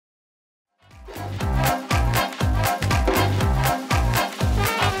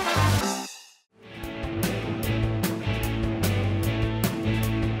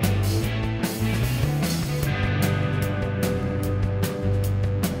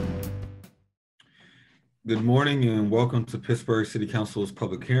Good morning and welcome to Pittsburgh City Council's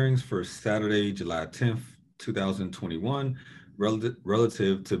public hearings for Saturday, July 10th, 2021,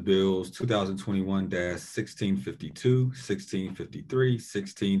 relative to bills 2021-1652, 1653,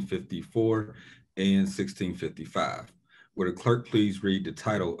 1654, and 1655. Would a clerk please read the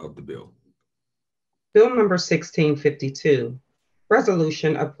title of the bill? Bill number 1652,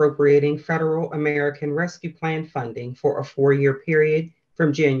 resolution appropriating Federal American Rescue Plan funding for a 4-year period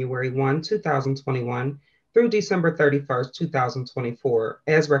from January 1, 2021 through December 31st, 2024,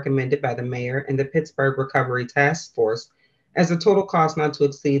 as recommended by the mayor and the Pittsburgh Recovery Task Force as a total cost not to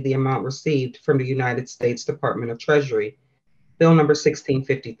exceed the amount received from the United States Department of Treasury. Bill number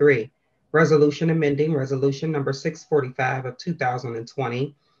 1653, resolution amending resolution number 645 of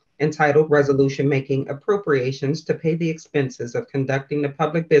 2020, entitled Resolution Making Appropriations to Pay the Expenses of Conducting the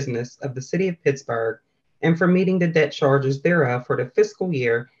Public Business of the City of Pittsburgh and for meeting the debt charges thereof for the fiscal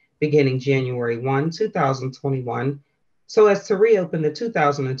year beginning January 1, 2021, so as to reopen the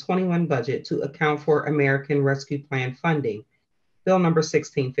 2021 budget to account for American Rescue Plan funding. Bill number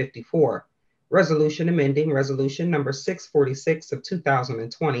 1654, resolution amending resolution number 646 of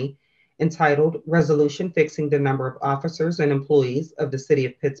 2020, entitled Resolution Fixing the Number of Officers and Employees of the City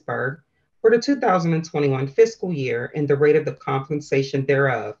of Pittsburgh for the 2021 fiscal year and the rate of the compensation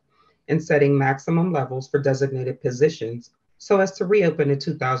thereof, and setting maximum levels for designated positions so as to reopen the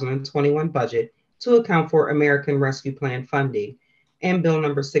 2021 budget to account for American Rescue Plan funding. And Bill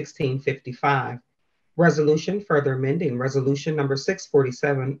number 1655, resolution further amending resolution number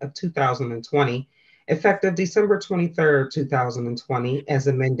 647 of 2020, effective December 23rd, 2020, as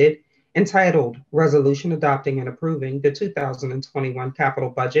amended, entitled Resolution Adopting and Approving the 2021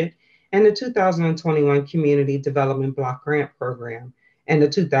 Capital Budget and the 2021 Community Development Block Grant Program and the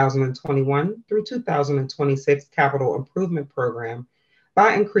 2021 through 2026 Capital Improvement Program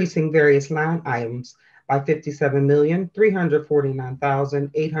by increasing various line items by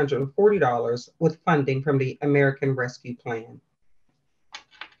 $57,349,840 with funding from the American Rescue Plan.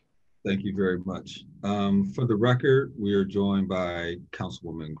 Thank you very much. For the record, we are joined by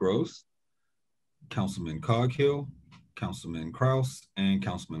Councilwoman Gross, Councilman Coghill, Councilman Kraus, and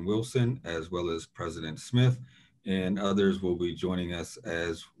Councilman Wilson, as well as President Smith, and others will be joining us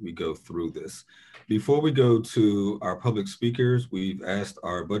as we go through this. Before we go to our public speakers, we've asked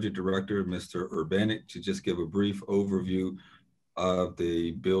our budget director, Mr. Urbanik, to just give a brief overview of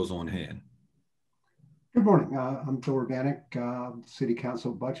the bills on hand. Good morning. I'm Bill Urbanik, City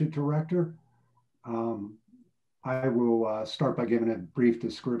Council Budget Director. I will start by giving a brief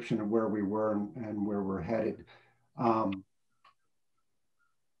description of where we were and where we're headed.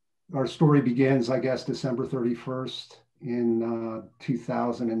 Our story begins, I guess, December 31st in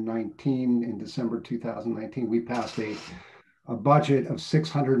 2019. In December 2019, we passed a budget of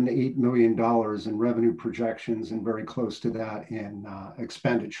 $608 million in revenue projections and very close to that in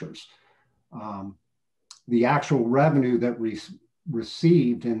expenditures. The actual revenue that we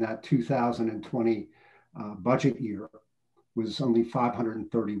received in that 2020 budget year was only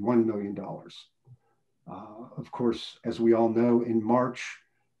 $531 million. Of course, as we all know, in March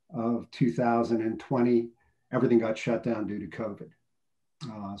of 2020, everything got shut down due to COVID.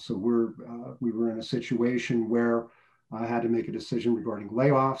 So we were in a situation where I had to make a decision regarding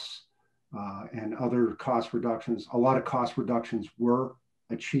layoffs and other cost reductions. A lot of cost reductions were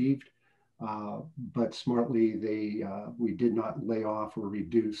achieved, but smartly, we did not lay off or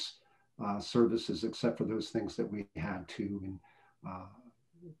reduce services except for those things that we had to,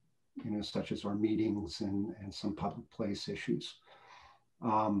 and such as our meetings and some public place issues.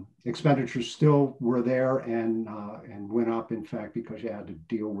 Expenditures still were there and went up, in fact, because you had to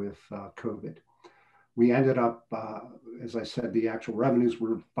deal with COVID. We ended up, as I said, the actual revenues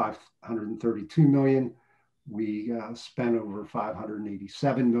were $532 million. We spent over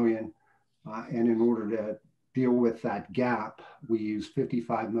 $587 million. And in order to deal with that gap, we used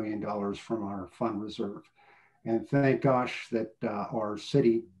 $55 million from our fund reserve. And thank gosh that our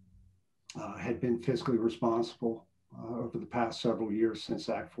city had been fiscally responsible over the past several years since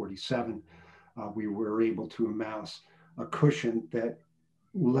Act 47. We were able to amass a cushion that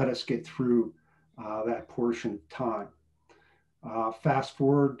let us get through that portion of time. Fast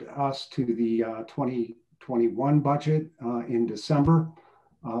forward us to the 2021 budget in December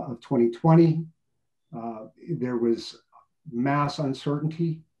of 2020. There was mass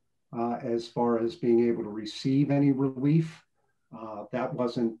uncertainty as far as being able to receive any relief. That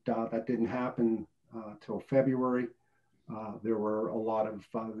didn't happen till February. There were a lot of,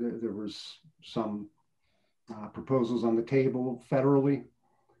 there was some proposals on the table federally.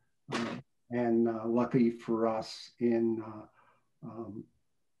 And lucky for us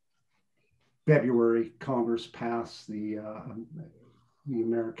February, Congress passed the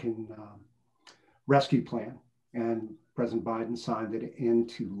American Rescue Plan, and President Biden signed it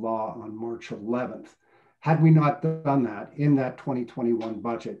into law on March 11th. Had we not done that in that 2021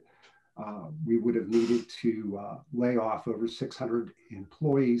 budget, we would have needed to lay off over 600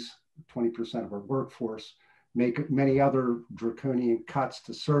 employees, 20% of our workforce, make many other draconian cuts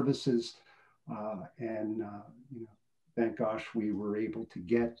to services, and you know, thank gosh we were able to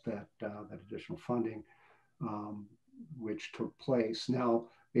get that additional funding, which took place. Now,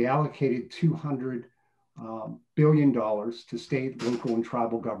 they allocated $200 billion to state, local, and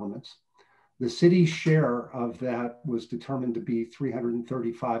tribal governments. The city's share of that was determined to be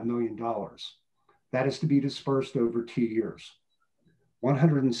 $335 million. That is to be dispersed over 2 years.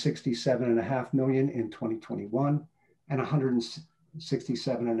 $167.5 million in 2021 and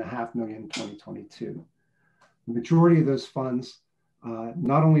 $167.5 million in 2022. The majority of those funds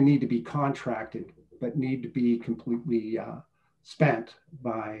not only need to be contracted, but need to be completely spent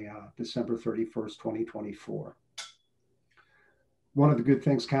by December 31st, 2024. One of the good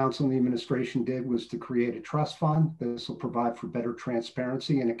things council and the administration did was to create a trust fund. This will provide for better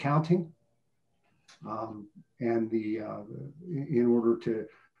transparency in accounting. In order to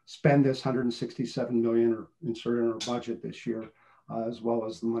spend this $167 million or insert in our budget this year, as well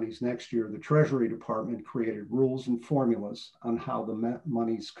as the monies next year, the Treasury Department created rules and formulas on how the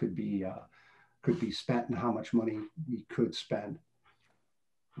monies could be spent and how much money we could spend.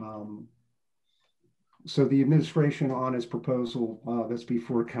 So the administration, on its proposal that's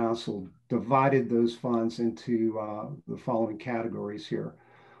before council, divided those funds into the following categories here.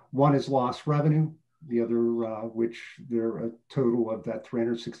 One is lost revenue. The other, which there a total of that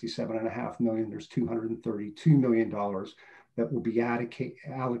 $367.5 million, there's $232 million that will be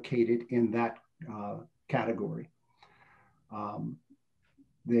allocated in that category.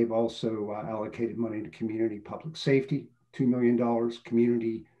 They've also allocated money to community public safety, $2 million,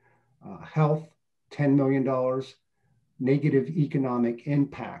 community health, $10 million, negative economic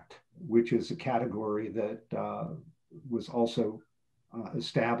impact, which is a category that was also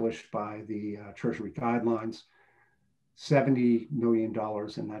established by the Treasury guidelines, $70 million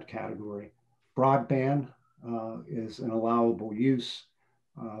in that category. Broadband is an allowable use.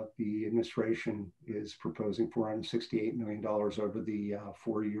 The administration is proposing $468 million over the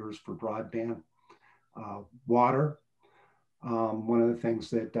 4 years for broadband. Water, one of the things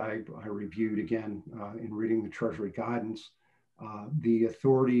that I reviewed again in reading the Treasury guidance, the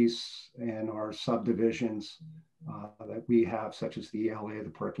authorities and our subdivisions that we have, such as the ELA, the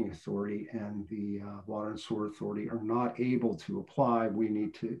Parking Authority, and the Water and Sewer Authority, are not able to apply. We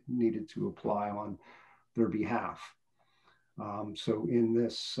needed to apply on their behalf. So in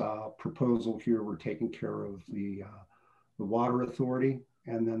this proposal here, we're taking care of the Water Authority,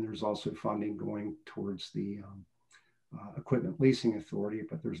 and then there's also funding going towards the Equipment Leasing Authority,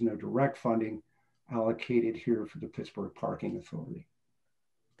 but there's no direct funding allocated here for the Pittsburgh Parking Authority.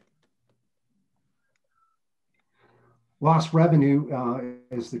 Lost revenue,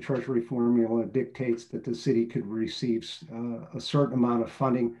 as the Treasury formula dictates, that the city could receive a certain amount of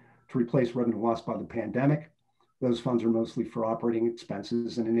funding to replace revenue lost by the pandemic. Those funds are mostly for operating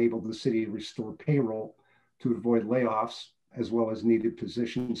expenses and enable the city to restore payroll to avoid layoffs, as well as needed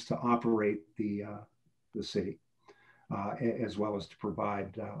positions to operate the city, as well as to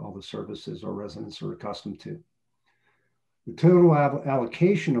provide all the services our residents are accustomed to. The total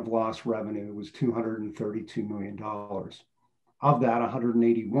allocation of lost revenue was $232 million. Of that,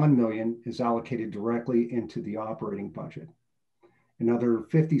 $181 million is allocated directly into the operating budget. Another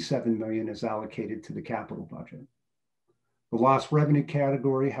 $57 million is allocated to the capital budget. The lost revenue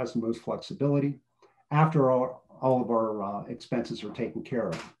category has the most flexibility after all of our expenses are taken care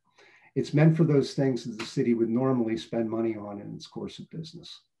of. It's meant for those things that the city would normally spend money on in its course of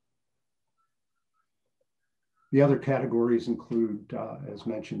business. The other categories include, as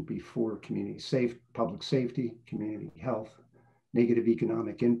mentioned before, public safety, community health, negative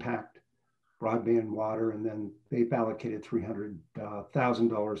economic impact, broadband, water, and then they've allocated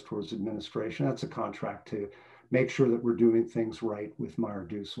 $300,000 towards administration. That's a contract to make sure that we're doing things right with Meyer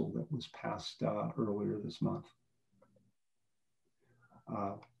Dussel that was passed earlier this month.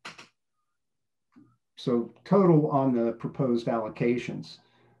 So total on the proposed allocations,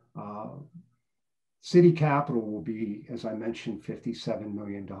 city capital will be, as I mentioned, $57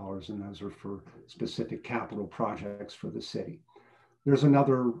 million, and those are for specific capital projects for the city. There's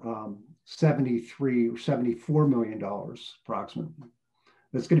another $73 or $74 million approximately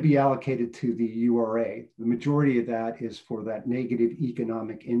that's going to be allocated to the URA. The majority of that is for that negative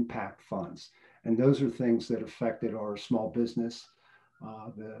economic impact funds. And those are things that affected our small business,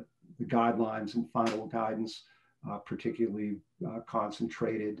 The guidelines and final guidance, particularly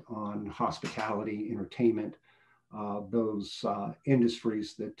concentrated on hospitality, entertainment, those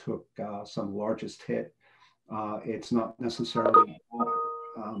industries that took some largest hit. It's not necessarily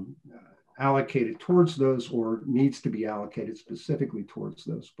allocated towards those or needs to be allocated specifically towards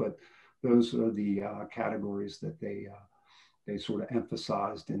those, but those are the categories that they sort of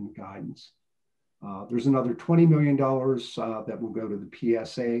emphasized in the guidance. There's another $20 million that will go to the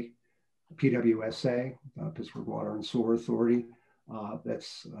PWSA, Pittsburgh Water and Sewer Authority,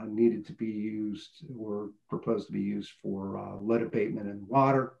 that's needed to be used or proposed to be used for lead abatement and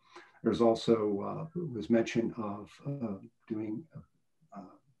water. There's also was mention of doing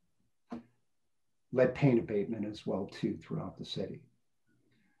lead paint abatement as well too throughout the city.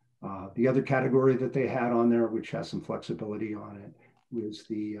 The other category that they had on there, which has some flexibility on it, was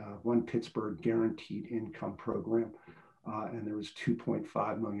the One Pittsburgh Guaranteed Income Program. And there was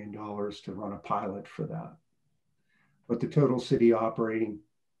 $2.5 million to run a pilot for that. But the total city operating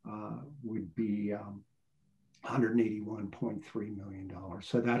would be $181.3 million.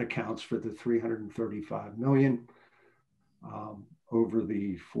 So that accounts for the $335 million over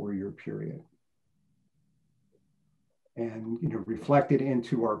the 4-year period. And reflected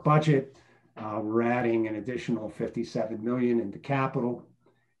into our budget, we're adding an additional $57 million into capital,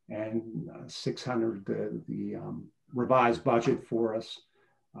 and 600. The revised budget for us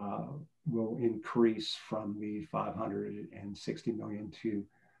will increase from the $560 million to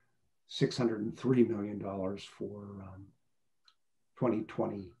 $603 million for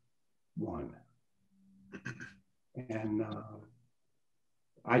 2021. And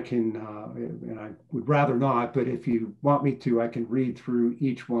I can, and I would rather not, but if you want me to, I can read through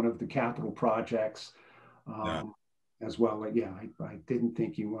each one of the capital projects as well. Yeah, I didn't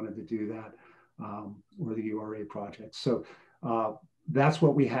think you wanted to do that, or the URA projects. So that's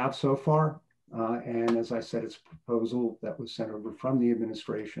what we have so far. And as I said, it's a proposal that was sent over from the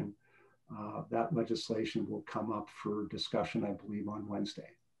administration. That legislation will come up for discussion, I believe, on Wednesday.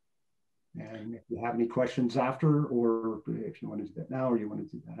 And if you have any questions after, or if you want to do that now, or you want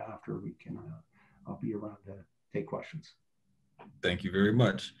to do that after, we can, I'll be around to take questions. Thank you very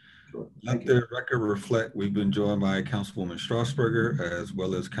much. Sure. Let the record reflect, we've been joined by Councilwoman Strasburger as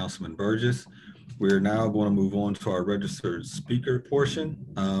well as Councilman Burgess. We're now going to move on to our registered speaker portion.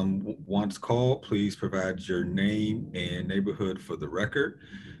 Once called, please provide your name and neighborhood for the record.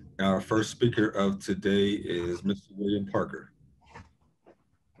 Our first speaker of today is Mr. William Parker.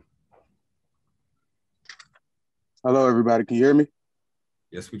 Hello, everybody. Can you hear me?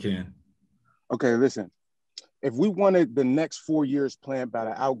 Yes, we can. Okay, listen. If we wanted the next 4 years planned by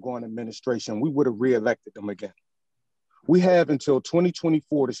the outgoing administration, we would have reelected them again. We have until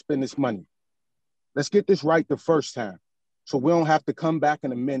 2024 to spend this money. Let's get this right the first time, so we don't have to come back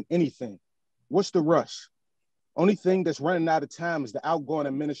and amend anything. What's the rush? Only thing that's running out of time is the outgoing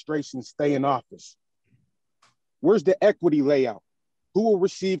administration stay in office. Where's the equity layout? Who will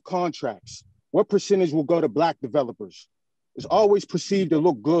receive contracts? What percentage will go to Black developers? It's always perceived to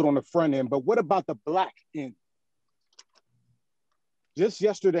look good on the front end, but what about the Black end? Just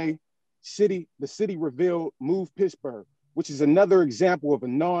yesterday, the city revealed Move Pittsburgh, which is another example of a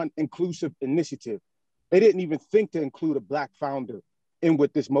non-inclusive initiative. They didn't even think to include a Black founder in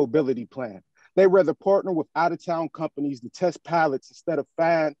with this mobility plan. They rather partner with out-of-town companies to test pilots instead of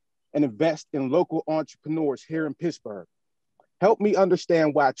find and invest in local entrepreneurs here in Pittsburgh. Help me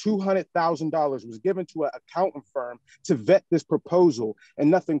understand why $200,000 was given to an accountant firm to vet this proposal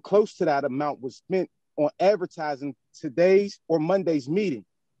and nothing close to that amount was spent on advertising today's or Monday's meeting.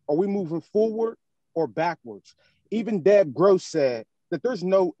 Are we moving forward or backwards? Even Deb Gross said that there's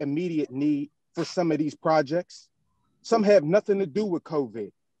no immediate need for some of these projects. Some have nothing to do with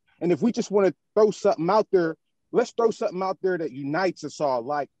COVID. And if we just want to throw something out there, let's throw something out there that unites us all,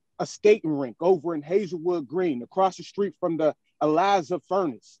 like a skating rink over in Hazelwood Green, across the street from the Eliza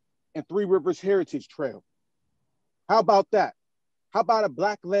Furnace and Three Rivers Heritage Trail. How about that? How about a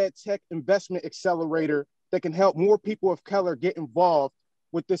Black-led tech investment accelerator that can help more people of color get involved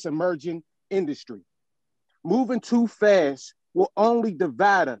with this emerging industry? Moving too fast will only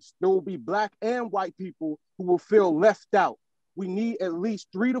divide us. There will be Black and white people who will feel left out. We need at least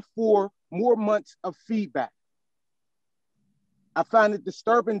 3 to 4 more months of feedback. I find it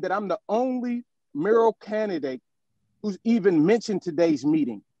disturbing that I'm the only mayoral candidate who's even mentioned today's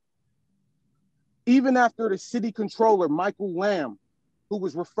meeting. Even after the city controller, Michael Lamb, who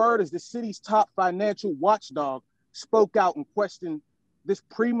was referred as the city's top financial watchdog, spoke out and questioned this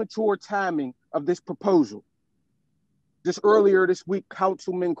premature timing of this proposal. Just earlier this week,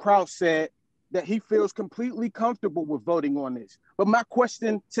 Councilman Kraus said that he feels completely comfortable with voting on this. But my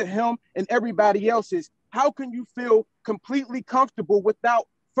question to him and everybody else is, how can you feel completely comfortable without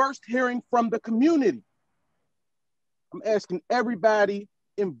first hearing from the community? I'm asking everybody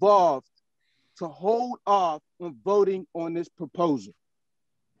involved to hold off on voting on this proposal.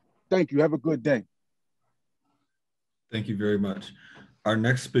 Thank you. Have a good day. Thank you very much. Our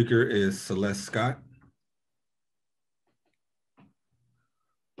next speaker is Celeste Scott.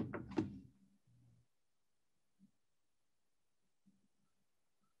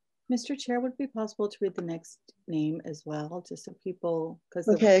 Mr. Chair, would it be possible to read the next name as well, just so people, because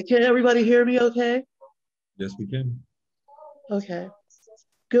okay, can everybody hear me okay? Yes, we can. Okay.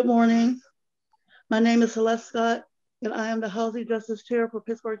 Good morning. My name is Celeste Scott, and I am the Housing Justice Chair for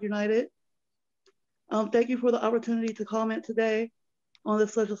Pittsburgh United. Thank you for the opportunity to comment today on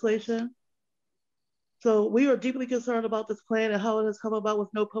this legislation. So we are deeply concerned about this plan and how it has come about with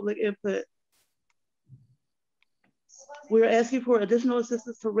no public input. We're asking for additional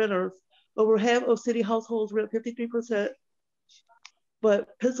assistance to renters. Over half of city households rent 53%, but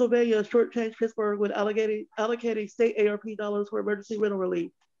Pennsylvania shortchanged Pittsburgh with allocating state ARP dollars for emergency rental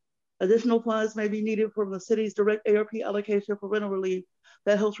relief. Additional funds may be needed from the city's direct ARP allocation for rental relief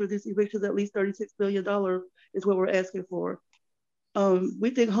that helps reduce evictions. At least $36 billion is what we're asking for.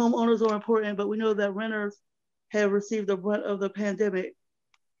 We think homeowners are important, but we know that renters have received the brunt of the pandemic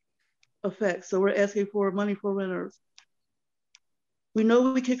effects. So we're asking for money for renters. We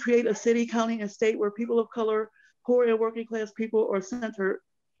know we can create a city, county, and state where people of color, poor and working class people are centered,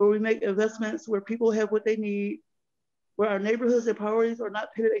 where we make investments where people have what they need, where our neighborhoods and priorities are not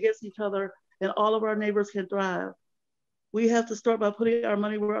pitted against each other, and all of our neighbors can thrive. We have to start by putting our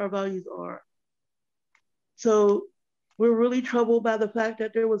money where our values are. So we're really troubled by the fact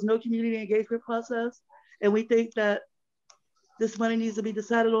that there was no community engagement process, and we think that this money needs to be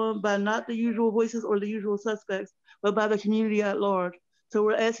decided on by not the usual voices or the usual suspects, but by the community at large. So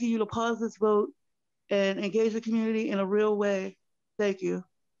we're asking you to pause this vote and engage the community in a real way. Thank you.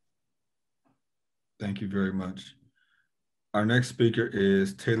 Thank you very much. Our next speaker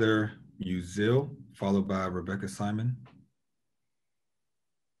is Taylor Musil, followed by Rebecca Simon.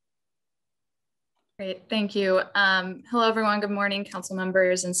 Great, thank you. Hello, everyone. Good morning, council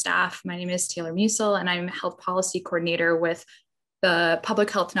members and staff. My name is Taylor Musil, and I'm Health Policy Coordinator with the public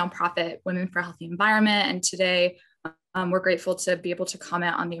health nonprofit Women for a Healthy Environment. And today, we're grateful to be able to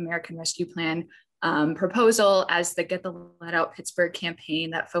comment on the American Rescue Plan proposal as the Get the Lead Out Pittsburgh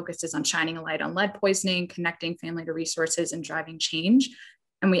campaign that focuses on shining a light on lead poisoning, connecting family to resources, and driving change.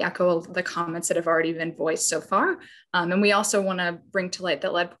 And we echo the comments that have already been voiced so far. And we also want to bring to light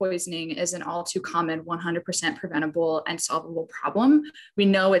that lead poisoning is an all too common 100% preventable and solvable problem. We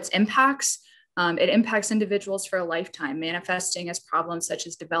know its impacts. It impacts individuals for a lifetime, manifesting as problems such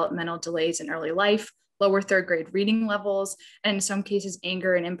as developmental delays in early life, lower third grade reading levels, and in some cases,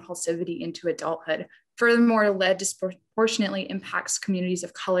 anger and impulsivity into adulthood. Furthermore, lead disproportionately impacts communities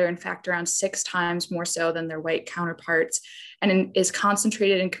of color, in fact, around 6 times more so than their white counterparts, and is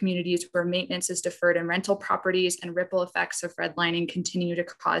concentrated in communities where maintenance is deferred in rental properties, and ripple effects of redlining continue to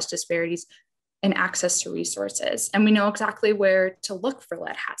cause disparities in access to resources. And we know exactly where to look for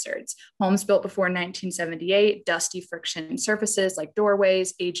lead hazards. Homes built before 1978, dusty friction surfaces like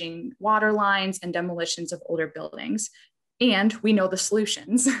doorways, aging water lines, and demolitions of older buildings. And we know the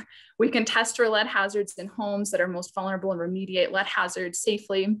solutions. We can test for lead hazards in homes that are most vulnerable and remediate lead hazards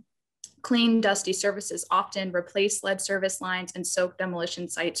safely, clean dusty surfaces often, replace lead service lines, and soak demolition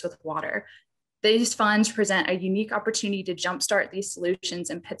sites with water. These funds present a unique opportunity to jumpstart these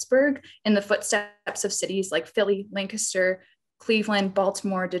solutions in Pittsburgh in the footsteps of cities like Philly, Lancaster, Cleveland,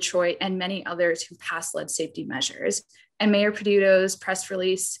 Baltimore, Detroit, and many others who passed lead safety measures. And Mayor Peduto's press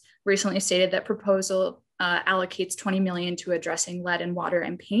release recently stated that proposal allocates $20 million to addressing lead in water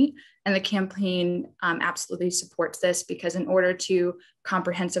and paint. And the campaign absolutely supports this because in order to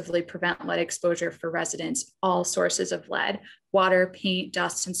comprehensively prevent lead exposure for residents, all sources of lead, water, paint,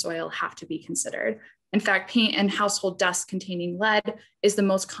 dust, and soil have to be considered. In fact, paint and household dust containing lead is the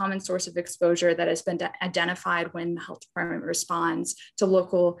most common source of exposure that has been identified when the health department responds to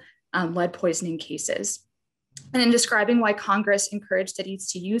local lead poisoning cases. And in describing why Congress encouraged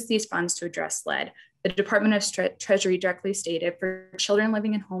cities to use these funds to address lead, the Department of Treasury directly stated, for children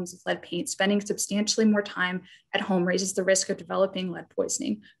living in homes with lead paint, spending substantially more time at home raises the risk of developing lead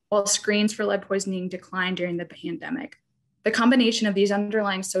poisoning, while screens for lead poisoning declined during the pandemic. The combination of these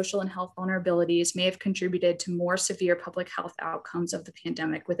underlying social and health vulnerabilities may have contributed to more severe public health outcomes of the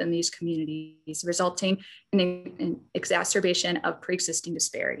pandemic within these communities, resulting in an exacerbation of pre-existing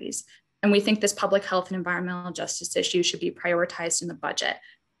disparities. And we think this public health and environmental justice issue should be prioritized in the budget.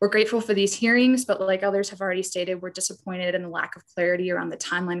 We're grateful for these hearings, but like others have already stated, we're disappointed in the lack of clarity around the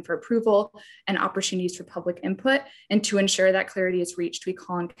timeline for approval and opportunities for public input. And to ensure that clarity is reached, we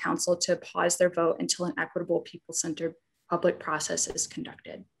call on council to pause their vote until an equitable, people-centered public process is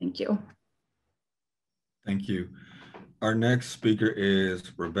conducted. Thank you. Thank you. Our next speaker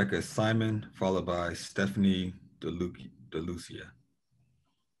is Rebecca Simon, followed by Stephanie DeLucia.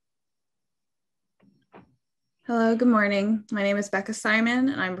 Hello, good morning. My name is Becca Simon,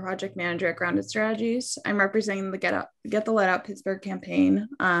 and I'm project manager at Grounded Strategies. I'm representing the Get the Let Out Pittsburgh campaign,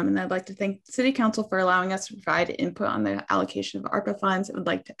 and I'd like to thank City Council for allowing us to provide input on the allocation of ARPA funds. I would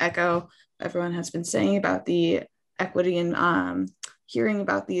like to echo what everyone has been saying about the equity and hearing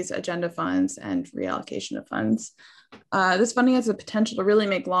about these agenda funds and reallocation of funds. This funding has the potential to really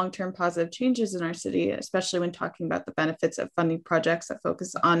make long-term positive changes in our city, especially when talking about the benefits of funding projects that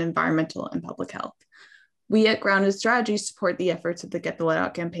focus on environmental and public health. We at Grounded Strategies support the efforts of the Get the Let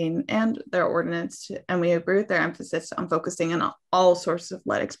Out campaign and their ordinance, and we agree with their emphasis on focusing on all sources of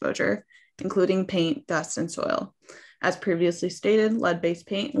lead exposure, including paint, dust, and soil. As previously stated, lead-based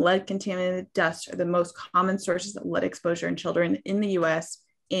paint and lead-contaminated dust are the most common sources of lead exposure in children in the US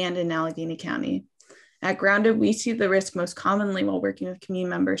and in Allegheny County. At Grounded, we see the risk most commonly while working with community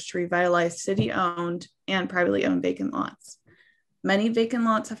members to revitalize city-owned and privately owned vacant lots. Many vacant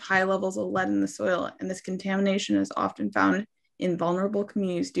lots have high levels of lead in the soil, and this contamination is often found in vulnerable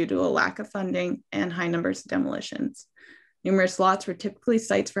communities due to a lack of funding and high numbers of demolitions. Numerous lots were typically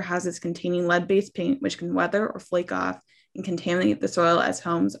sites for houses containing lead-based paint, which can weather or flake off and contaminate the soil as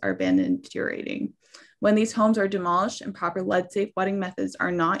homes are abandoned and deteriorating. When these homes are demolished and proper lead-safe wetting methods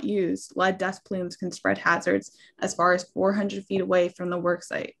are not used, lead dust plumes can spread hazards as far as 400 feet away from the work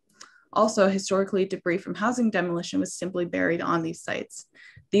site. Also, historically, debris from housing demolition was simply buried on these sites.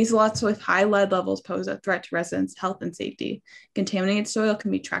 These lots with high lead levels pose a threat to residents' health and safety. Contaminated soil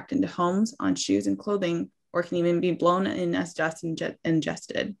can be tracked into homes, on shoes and clothing, or can even be blown in as dust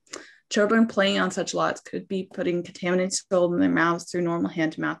ingested. Children playing on such lots could be putting contaminated soil in their mouths through normal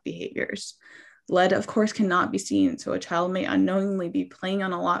hand-to-mouth behaviors. Lead, of course, cannot be seen, so a child may unknowingly be playing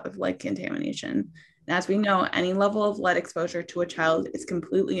on a lot with lead contamination. And as we know, any level of lead exposure to a child is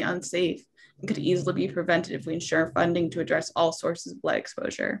completely unsafe and could easily be prevented if we ensure funding to address all sources of lead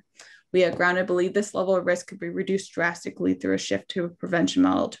exposure. We at Grounded believe this level of risk could be reduced drastically through a shift to a prevention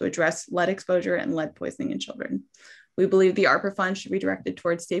model to address lead exposure and lead poisoning in children. We believe the ARPA funds should be directed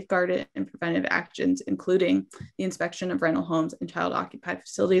towards safeguarded and preventive actions, including the inspection of rental homes and child-occupied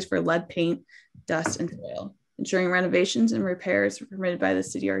facilities for lead paint, dust, and soil, ensuring renovations and repairs permitted by the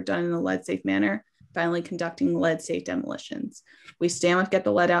city are done in a lead-safe manner, finally conducting lead-safe demolitions. We stand with Get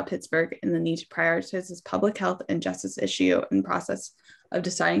the Lead Out Pittsburgh in the need to prioritize this public health and justice issue in the process of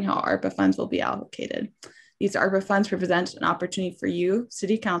deciding how ARPA funds will be allocated. These ARPA funds represent an opportunity for you,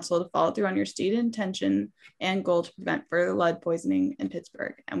 City Council, to follow through on your stated intention and goal to prevent further lead poisoning in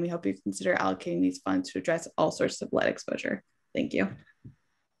Pittsburgh. And we hope you consider allocating these funds to address all sources of lead exposure. Thank you.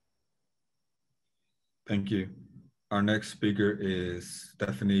 Thank you. Our next speaker is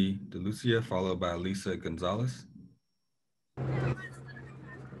Stephanie DeLucia, followed by Lisa Gonzalez.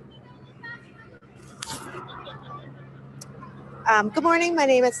 Good morning. My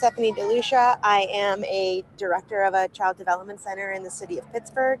name is Stephanie DeLucia. I am a director of a child development center in the city of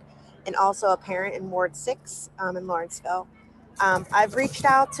Pittsburgh and also a parent in Ward 6 in Lawrenceville. I've reached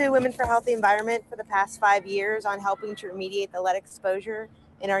out to Women for Healthy Environment for the past 5 years on helping to remediate the lead exposure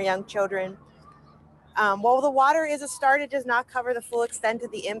in our young children. While the water is a start, it does not cover the full extent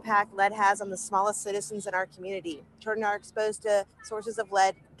of the impact lead has on the smallest citizens in our community. Children are exposed to sources of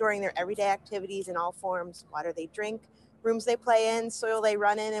lead during their everyday activities in all forms: water they drink, rooms they play in, soil they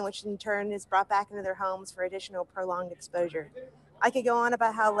run in, and which in turn is brought back into their homes for additional prolonged exposure. I could go on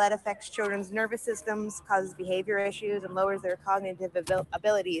about how lead affects children's nervous systems, causes behavior issues, and lowers their cognitive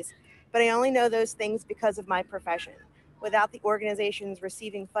abilities, but I only know those things because of my profession. Without the organizations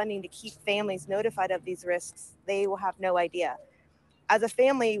receiving funding to keep families notified of these risks, they will have no idea. As a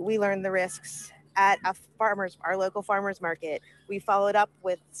family, we learned the risks at our local farmers market. We followed up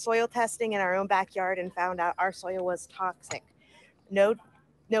with soil testing in our own backyard and found out our soil was toxic. No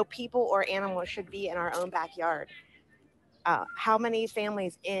people or animals should be in our own backyard. How many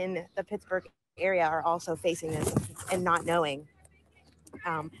families in the Pittsburgh area are also facing this and not knowing?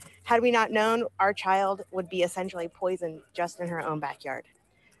 Had we not known, our child would be essentially poisoned just in her own backyard.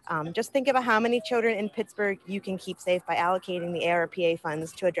 Just think about how many children in Pittsburgh you can keep safe by allocating the ARPA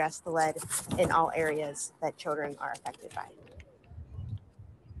funds to address the lead in all areas that children are affected by.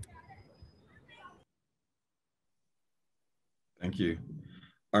 Thank you.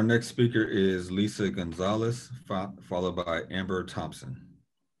 Our next speaker is Lisa Gonzalez, followed by Amber Thompson.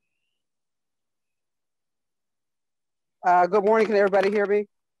 Good morning. Can everybody hear me?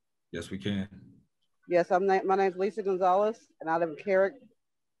 Yes, we can. Yes, my name is Lisa Gonzalez, and I live in Carrick.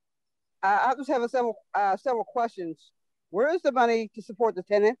 I just have several questions. Where is the money to support the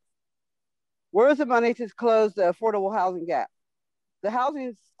tenants? Where is the money to close the affordable housing gap? The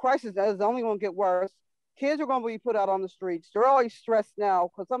housing crisis is only going to get worse. Kids are going to be put out on the streets. They're already stressed now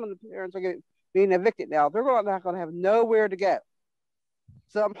because some of the parents are being evicted now. They're not going to have nowhere to go.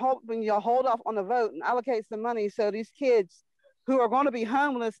 So I'm hoping you'll hold off on the vote and allocate some money so these kids who are going to be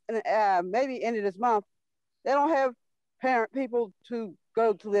homeless and maybe end of this month, they don't have people to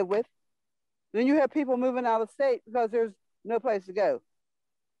go to live with. Then you have people moving out of state because there's no place to go.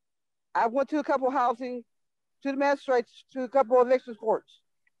 I went to a couple of housing, to the magistrates, to a couple of eviction courts.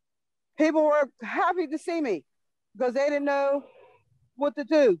 People were happy to see me because they didn't know what to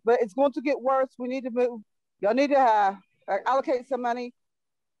do, but it's going to get worse. We need to move. Y'all need to allocate some money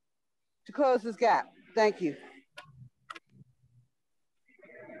to close this gap. Thank you.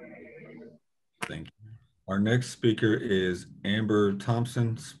 Thank you. Our next speaker is Amber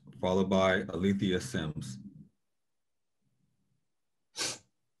Thompson, followed by Alethea Sims.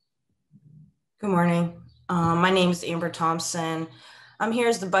 Good morning. My name is Amber Thompson. I'm here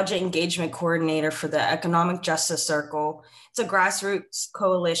as the Budget Engagement Coordinator for the Economic Justice Circle. It's a grassroots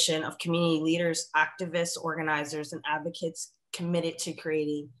coalition of community leaders, activists, organizers, and advocates committed to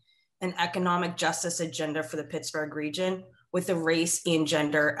creating an economic justice agenda for the Pittsburgh region with a race and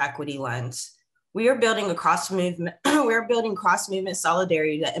gender equity lens. We are building cross-movement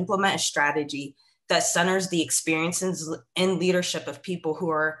solidarity to implement a strategy that centers the experiences and leadership of people who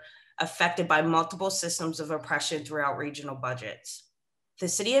are affected by multiple systems of oppression throughout regional budgets. The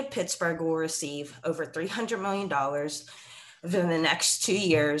city of Pittsburgh will receive over $300 million within the next 2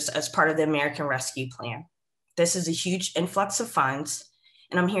 years as part of the American Rescue Plan. This is a huge influx of funds,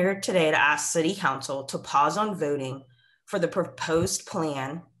 and I'm here today to ask City Council to pause on voting for the proposed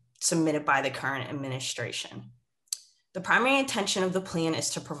plan submitted by the current administration. The primary intention of the plan is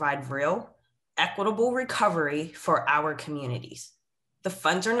to provide real, equitable recovery for our communities. The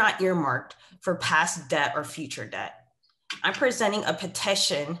funds are not earmarked for past debt or future debt. I'm presenting a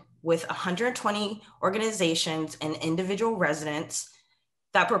petition with 120 organizations and individual residents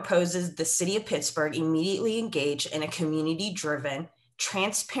that proposes the city of Pittsburgh immediately engage in a community-driven,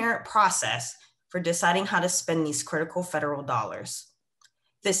 transparent process for deciding how to spend these critical federal dollars.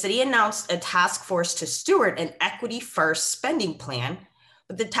 The city announced a task force to steward an equity-first spending plan,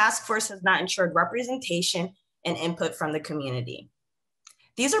 but the task force has not ensured representation and input from the community.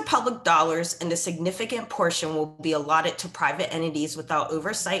 These are public dollars, and a significant portion will be allotted to private entities without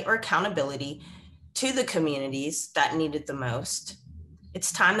oversight or accountability to the communities that need it the most.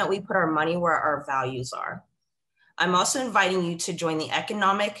 It's time that we put our money where our values are. I'm also inviting you to join the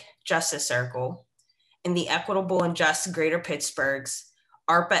Economic Justice Circle and the Equitable and Just Greater Pittsburgh's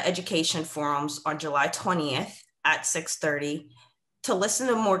ARPA Education Forums on July 20th at 6:30 to listen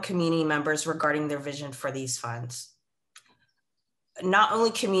to more community members regarding their vision for these funds. Not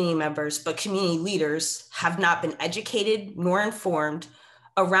only community members, but community leaders have not been educated nor informed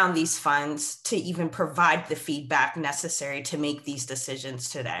around these funds to even provide the feedback necessary to make these decisions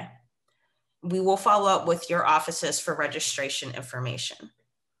today. We will follow up with your offices for registration information.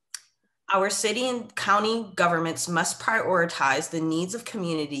 Our city and county governments must prioritize the needs of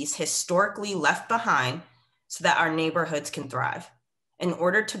communities historically left behind so that our neighborhoods can thrive. In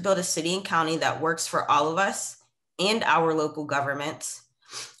order to build a city and county that works for all of us and our local governments,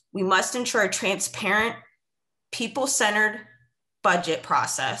 we must ensure a transparent, people-centered budget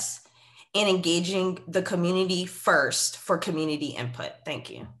process and engaging the community first for community input. Thank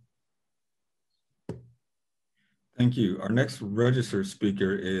you. Thank you. Our next registered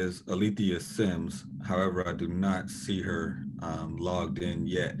speaker is Alethea Sims. However, I do not see her logged in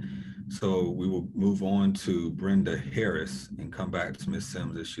yet. So we will move on to Brenda Harris and come back to Ms.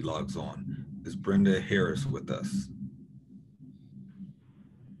 Sims as she logs on. Is Brenda Harris with us?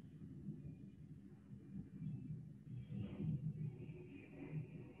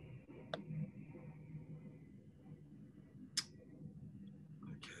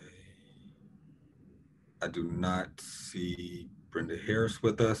 I do not see Brenda Harris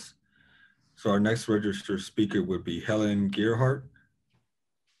with us. So our next registered speaker would be Helen Gearhart,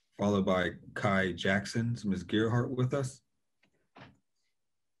 followed by Kai Jackson. Is Ms. Gearhart with us?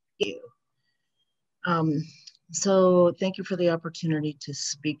 So thank you for the opportunity to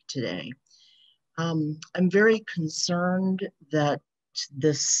speak today. I'm very concerned that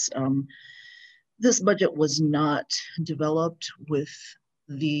this budget was not developed with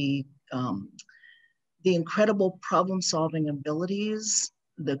the incredible problem-solving abilities,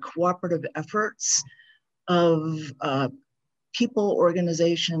 the cooperative efforts of people,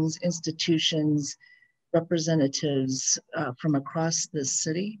 organizations, institutions, representatives from across this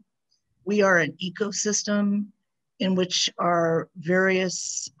city. We are an ecosystem in which our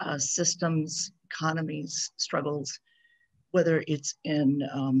various systems, economies, struggles, whether it's in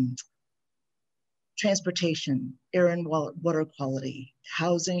transportation, air and water quality,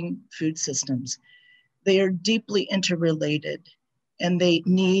 housing, food systems, they are deeply interrelated and they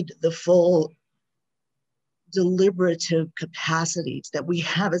need the full deliberative capacities that we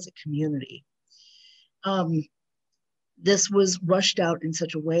have as a community. This was rushed out in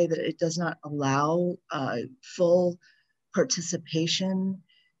such a way that it does not allow full participation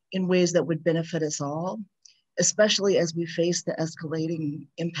in ways that would benefit us all, especially as we face the escalating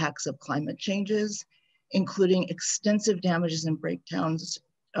impacts of climate changes, including extensive damages and breakdowns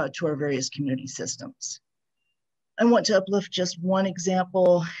to our various community systems. I want to uplift just one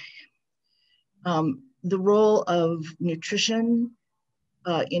example. The role of nutrition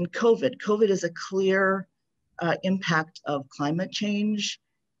in COVID. COVID is a clear impact of climate change.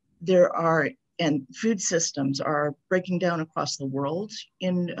 And food systems are breaking down across the world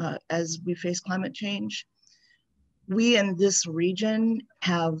as we face climate change. We in this region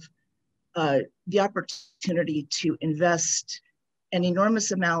have the opportunity to invest an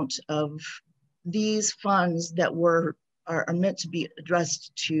enormous amount of these funds that are meant to be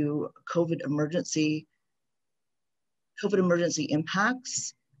addressed to COVID emergency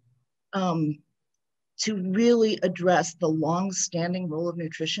impacts, to really address the long-standing role of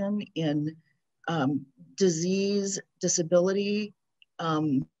nutrition in disease, disability,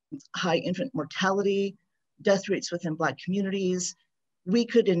 high infant mortality, death rates within Black communities. We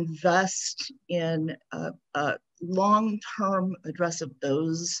could invest in a long-term address of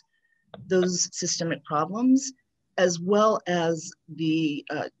those systemic problems, as well as the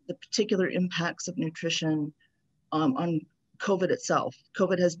particular impacts of nutrition on COVID itself.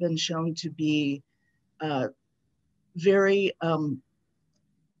 COVID has been shown to be very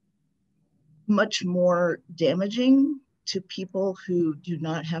much more damaging to people who do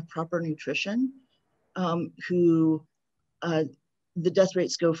not have proper nutrition, who the death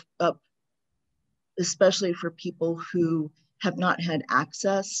rates go up, especially for people who have not had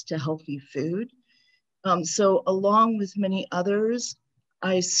access to healthy food. So along with many others,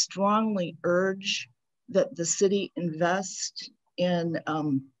 I strongly urge that the city invest in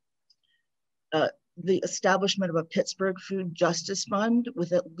the establishment of a Pittsburgh Food Justice Fund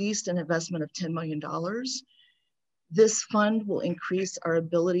with at least an investment of $10 million. This fund will increase our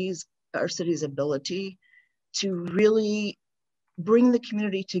city's ability to really bring the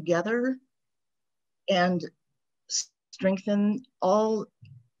community together and strengthen all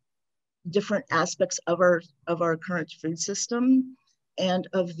different aspects of our current food system and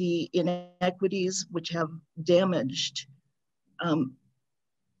of the inequities which have damaged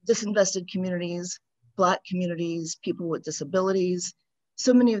disinvested communities, Black communities, people with disabilities,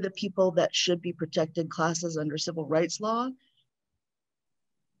 so many of the people that should be protected classes under civil rights law.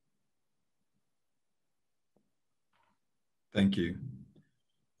 Thank you.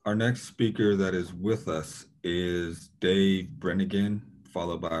 Our next speaker that is with us is Dave Brennigan,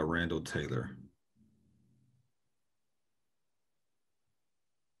 followed by Randall Taylor.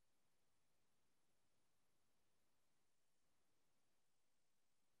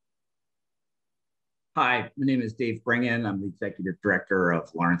 Hi, my name is Dave Brennigan. I'm the Executive Director of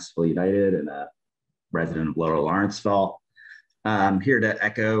Lawrenceville United and a resident of Lower Lawrenceville. I'm here to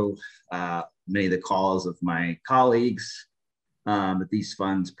echo many of the calls of my colleagues that these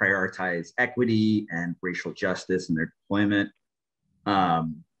funds prioritize equity and racial justice in their deployment,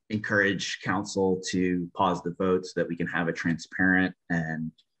 encourage council to pause the vote so that we can have a transparent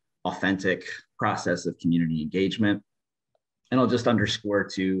and authentic process of community engagement. And I'll just underscore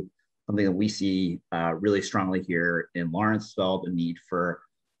to something that we see really strongly here in Lawrenceville, the need for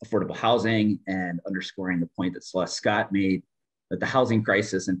affordable housing, and underscoring the point that Celeste Scott made, that the housing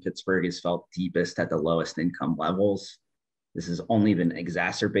crisis in Pittsburgh is felt deepest at the lowest income levels. This has only been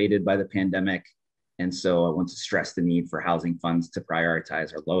exacerbated by the pandemic. And so I want to stress the need for housing funds to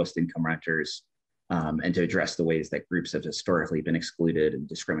prioritize our lowest income renters and to address the ways that groups have historically been excluded and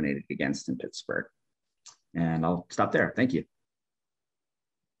discriminated against in Pittsburgh. And I'll stop there. Thank you.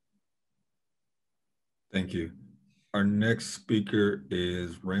 Thank you. Our next speaker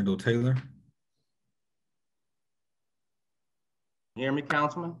is Randall Taylor. Hear me,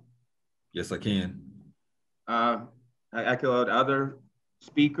 Councilman? Yes, I can. I echoed other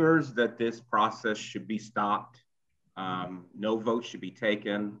speakers that this process should be stopped. No vote should be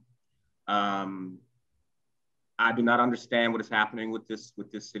taken. I I do not understand what is happening with this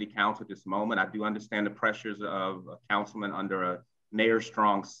city council at this moment. I do understand the pressures of a councilman under a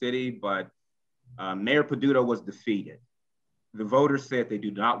mayor-strong city, but Mayor Peduto was defeated. The voters said they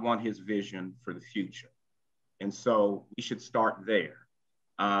do not want his vision for the future. And so we should start there.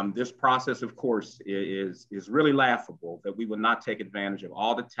 This process, of course, is really laughable that we would not take advantage of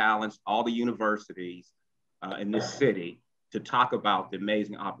all the talents, all the universities in this city to talk about the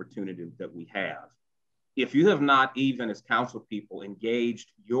amazing opportunity that we have. If you have not even as council people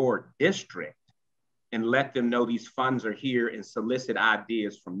engaged your district and let them know these funds are here and solicit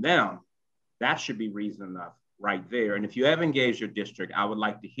ideas from them, that should be reason enough right there. And if you have engaged your district, I would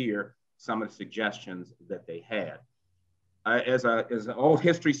like to hear some of the suggestions that they had. As an old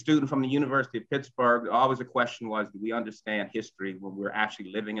history student from the University of Pittsburgh, always a question was, do we understand history when we're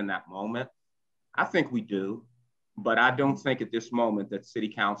actually living in that moment? I think we do, but I don't think at this moment that City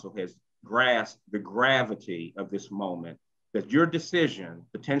Council has grasped the gravity of this moment, that your decision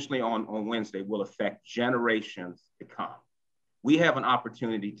potentially on Wednesday will affect generations to come. We have an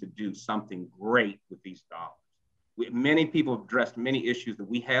opportunity to do something great with these dollars. Many people have addressed many issues that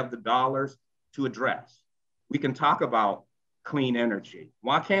we have the dollars to address. We can talk about clean energy.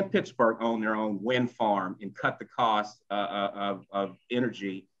 Why can't Pittsburgh own their own wind farm and cut the cost of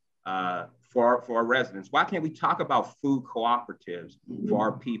energy for our residents? Why can't we talk about food cooperatives for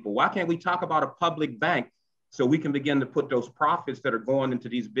our people? Why can't we talk about a public bank so we can begin to put those profits that are going into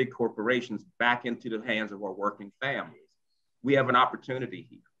these big corporations back into the hands of our working families? We have an opportunity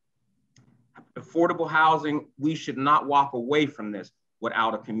here. Affordable housing, we should not walk away from this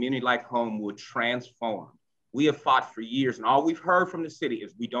without a community like Homewood transformed. We have fought for years, and all we've heard from the city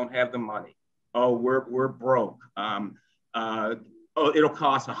is we don't have the money. Oh, we're broke. It'll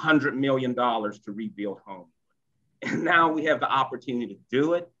cost $100 million to rebuild Homewood. And now we have the opportunity to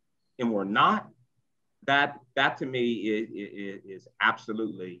do it, and we're not. That to me is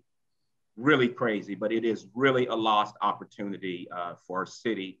absolutely really crazy, but it is really a lost opportunity for our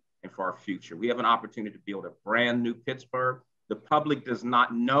city and for our future. We have an opportunity to build a brand new Pittsburgh. The public does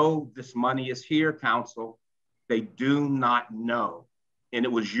not know this money is here, council. They do not know. And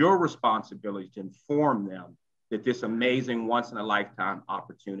it was your responsibility to inform them that this amazing once in a lifetime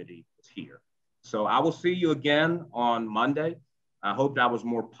opportunity is here. So I will see you again on Monday. I hope that was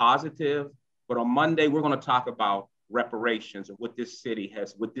more positive, but on Monday, we're gonna talk about reparations and what this city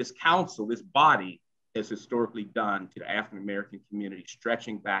has, what this council, this body has historically done to the African-American community,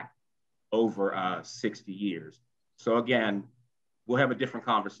 stretching back over 60 years. So again, we'll have a different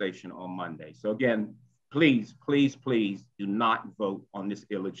conversation on Monday. So again, please, please, please do not vote on this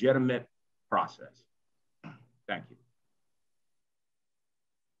illegitimate process. Thank you.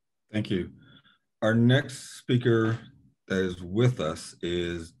 Thank you. Our next speaker that is with us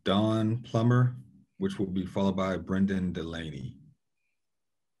is Dawn Plummer, which will be followed by Brendan Delaney.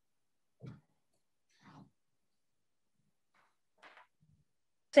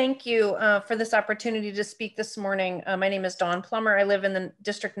 Thank you for this opportunity to speak this morning. My name is Dawn Plummer. I live in the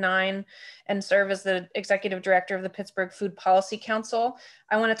District 9 and serve as the Executive Director of the Pittsburgh Food Policy Council.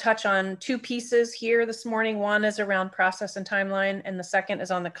 I want to touch on two pieces here this morning. One is around process and timeline, and the second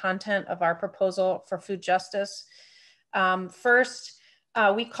is on the content of our proposal for food justice. First,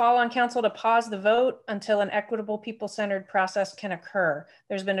 we call on council to pause the vote until an equitable, people-centered process can occur.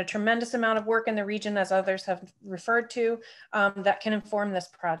 There's been a tremendous amount of work in the region, as others have referred to, that can inform this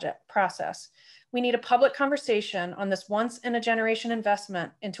process. We need a public conversation on this once-in-a-generation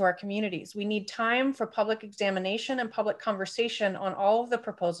investment into our communities. We need time for public examination and public conversation on all of the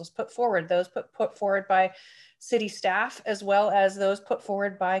proposals put forward, those put forward by city staff, as well as those put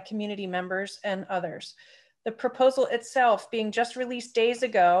forward by community members and others. The proposal itself being just released days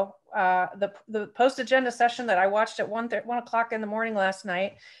ago, the post-agenda session that I watched at 1 o'clock in the morning last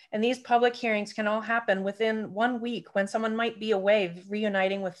night, and these public hearings can all happen within 1 week when someone might be away,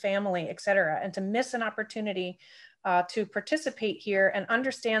 reuniting with family, et cetera, and to miss an opportunity to participate here and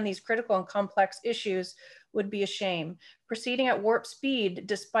understand these critical and complex issues would be a shame. Proceeding at warp speed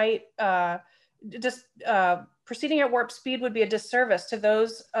despite proceeding at warp speed would be a disservice to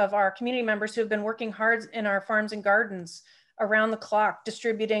those of our community members who have been working hard in our farms and gardens around the clock,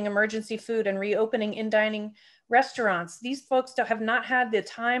 distributing emergency food and reopening in-dining restaurants. These folks have not had the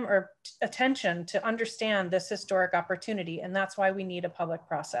time or attention to understand this historic opportunity, and that's why we need a public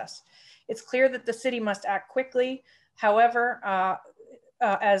process. It's clear that the city must act quickly. However,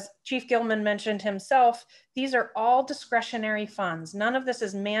 as Chief Gilman mentioned himself, these are all discretionary funds. None of this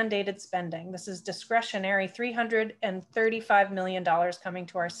is mandated spending. This is discretionary, $335 million coming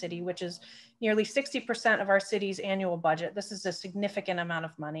to our city, which is nearly 60% of our city's annual budget. This is a significant amount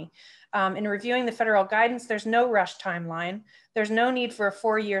of money. In reviewing the federal guidance, there's no rush timeline. There's no need for a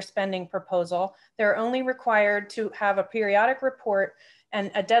 4-year spending proposal. They're only required to have a periodic report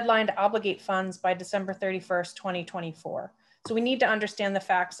and a deadline to obligate funds by December 31st, 2024. So we need to understand the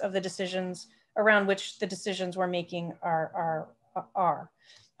facts of the decisions around which the decisions we're making are.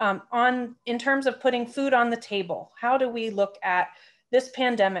 In terms of putting food on the table, how do we look at this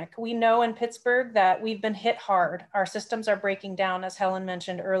pandemic? We know in Pittsburgh that we've been hit hard. Our systems are breaking down, as Helen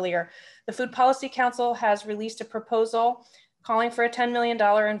mentioned earlier. The Food Policy Council has released a proposal calling for a $10 million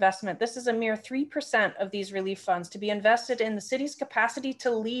investment. This is a mere 3% of these relief funds to be invested in the city's capacity to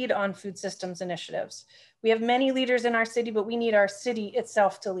lead on food systems initiatives. We have many leaders in our city, but we need our city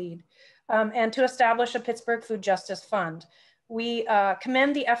itself to lead, and to establish a Pittsburgh Food Justice Fund. We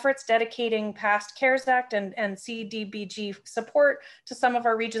commend the efforts dedicating past CARES Act and CDBG support to some of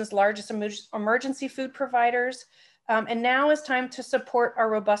our region's largest emergency food providers. And now is time to support our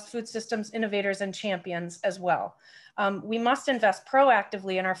robust food systems innovators and champions as well. We must invest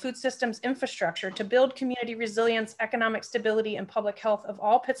proactively in our food systems infrastructure to build community resilience, economic stability, and public health of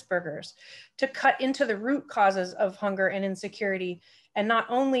all Pittsburghers, to cut into the root causes of hunger and insecurity, and not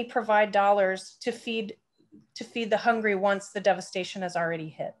only provide dollars to feed the hungry once the devastation has already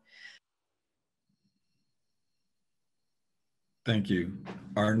hit. Thank you.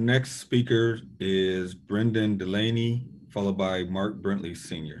 Our next speaker is Brendan Delaney, followed by Mark Brentley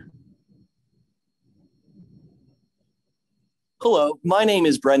Sr. Hello, my name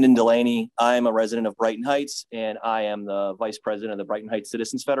is Brendan Delaney. I'm a resident of Brighton Heights, and I am the Vice President of the Brighton Heights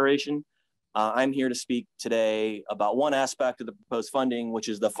Citizens Federation. I'm here to speak today about one aspect of the proposed funding, which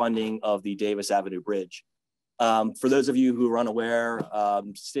is the funding of the Davis Avenue Bridge. For those of you who are unaware,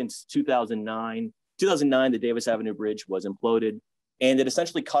 since 2009, the Davis Avenue Bridge was imploded, and it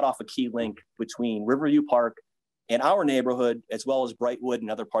essentially cut off a key link between Riverview Park and our neighborhood, as well as Brightwood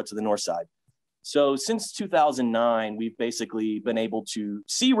and other parts of the north side. So since 2009, we've basically been able to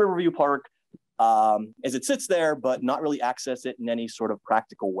see Riverview Park as it sits there, but not really access it in any sort of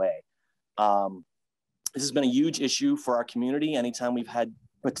practical way. This has been a huge issue for our community. Anytime we've had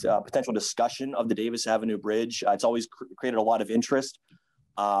potential discussion of the Davis Avenue Bridge, it's always created a lot of interest.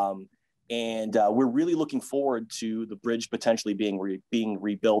 And we're really looking forward to the bridge potentially being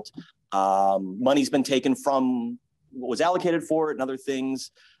rebuilt. Money's been taken from what was allocated for it and other things.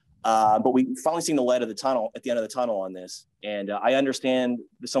 But we've finally seen the light of the tunnel at the end of the tunnel on this. And I understand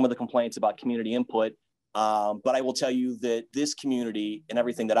some of the complaints about community input, but I will tell you that this community and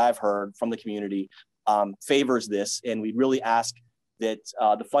everything that I've heard from the community favors this. And we really ask that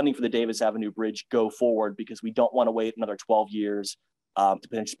the funding for the Davis Avenue Bridge go forward, because we don't want to wait another 12 years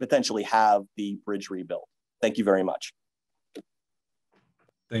to potentially have the bridge rebuilt. Thank you very much.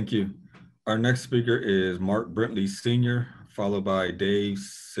 Thank you. Our next speaker is Mark Brentley Sr., followed by Dave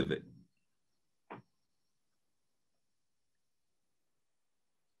Civic.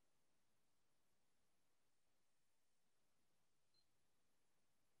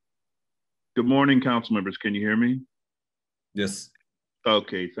 Good morning, council members. Can you hear me? Yes.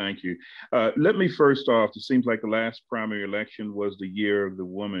 Okay, thank you. Let me first off, it seems like the last primary election was the year of the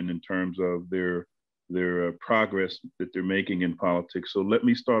woman in terms of their progress that they're making in politics. So let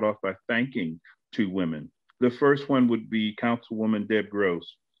me start off by thanking two women. The first one would be Councilwoman Deb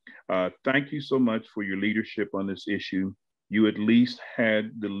Gross. Thank you so much for your leadership on this issue. You at least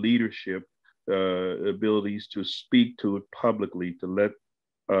had the leadership abilities to speak to it publicly, to let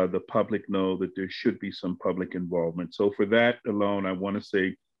the public know that there should be some public involvement. So for that alone, I want to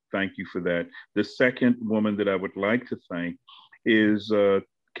say thank you for that. The second woman that I would like to thank is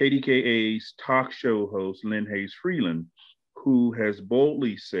KDKA's talk show host, Lynn Hayes Freeland, who has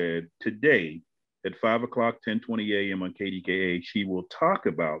boldly said today at 5 o'clock, 10:20 a.m. on KDKA, she will talk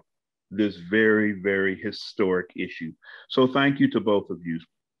about this very, very historic issue. So thank you to both of you.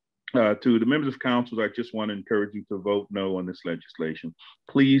 To the members of council, I just want to encourage you to vote no on this legislation.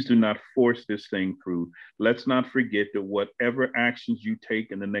 Please do not force this thing through. Let's not forget that whatever actions you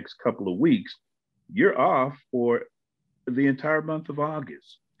take in the next couple of weeks, you're off for the entire month of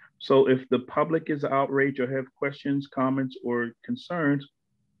August. So if the public is outraged or have questions, comments, or concerns,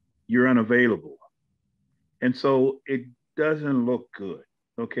 you're unavailable. And so it doesn't look good.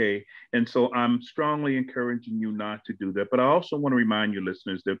 Okay, and so I'm strongly encouraging you not to do that. But I also want to remind your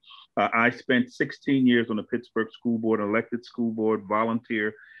listeners that I spent 16 years on the Pittsburgh School Board, elected school board,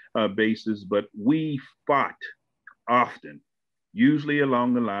 volunteer basis, but we fought often usually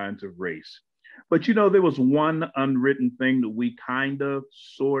along the lines of race. But you know, there was one unwritten thing that we kind of,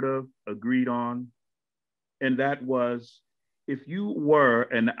 sort of agreed on, and that was if you were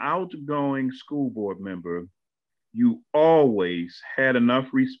an outgoing school board member, you always had enough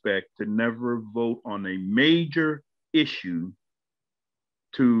respect to never vote on a major issue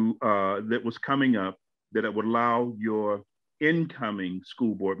that was coming up that it would allow your incoming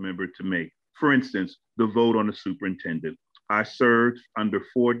school board member to make. For instance, the vote on the superintendent. I served under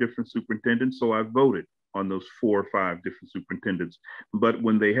 4 different superintendents, so I voted on those 4 or 5 different superintendents. But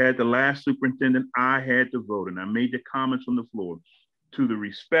when they had the last superintendent, I had to vote, and I made the comments on the floor to the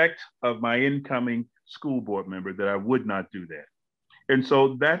respect of my incoming school board member that I would not do that. And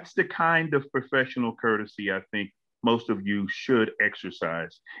so that's the kind of professional courtesy I think most of you should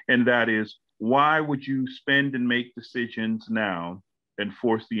exercise. And that is, why would you spend and make decisions now and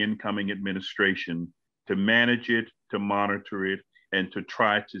force the incoming administration to manage it, to monitor it, and to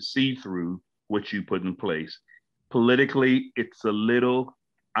try to see through what you put in place? Politically, it's a little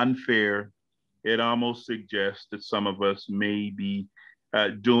unfair. It almost suggests that some of us may be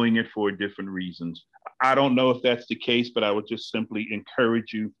doing it for different reasons. I don't know if that's the case, but I would just simply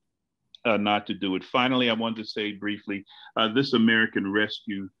encourage you not to do it. Finally, I want to say briefly, this American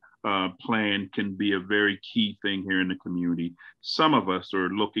Rescue Plan can be a very key thing here in the community. Some of us are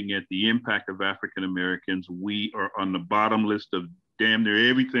looking at the impact of African Americans. We are on the bottom list of damn near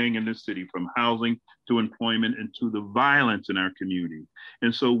everything in this city, from housing to employment and to the violence in our community.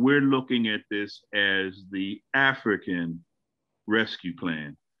 And so we're looking at this as the African Rescue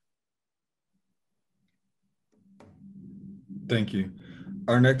Plan. Thank you.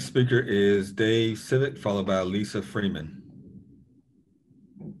 Our next speaker is Dave Civic, followed by Lisa Freeman.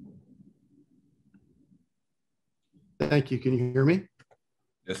 Thank you. Can you hear me?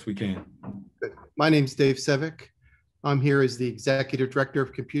 Yes, we can. My name is Dave Civic. I'm here as the Executive Director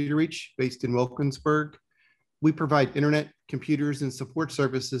of Computer Reach, based in Wilkinsburg. We provide internet, computers, and support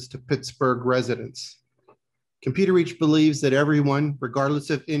services to Pittsburgh residents. Computer Reach believes that everyone, regardless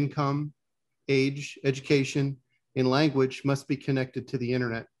of income, age, education, and language, must be connected to the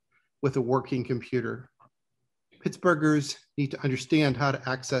internet with a working computer. Pittsburghers need to understand how to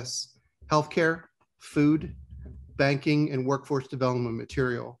access healthcare, food, banking, and workforce development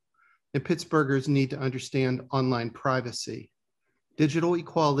material. And Pittsburghers need to understand online privacy. Digital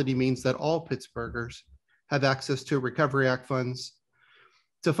equality means that all Pittsburghers have access to Recovery Act funds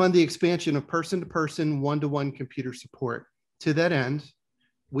to fund the expansion of person-to-person, one-to-one computer support. To that end,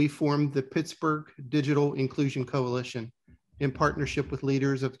 we formed the Pittsburgh Digital Inclusion Coalition in partnership with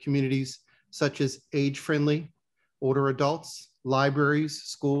leaders of communities such as age-friendly, older adults, libraries,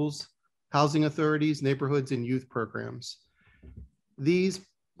 schools, housing authorities, neighborhoods, and youth programs. These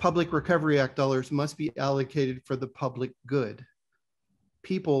Public Recovery Act dollars must be allocated for the public good.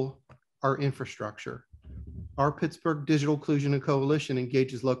 People are infrastructure. Our Pittsburgh Digital Inclusion Coalition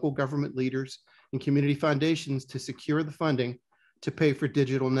engages local government leaders and community foundations to secure the funding to pay for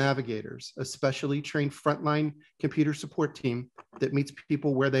digital navigators, a specially trained frontline computer support team that meets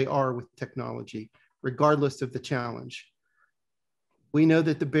people where they are with technology, regardless of the challenge. We know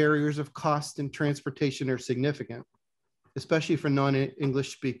that the barriers of cost and transportation are significant, especially for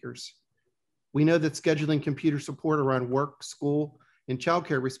non-English speakers. We know that scheduling computer support around work, school, and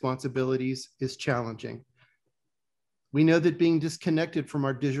childcare responsibilities is challenging. We know that being disconnected from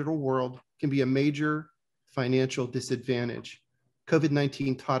our digital world can be a major financial disadvantage.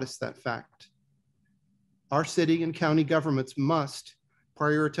 COVID-19 taught us that fact. Our city and county governments must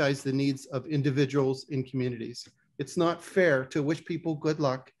prioritize the needs of individuals in communities. It's not fair to wish people good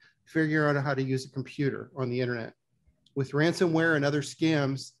luck figuring out how to use a computer on the internet. With ransomware and other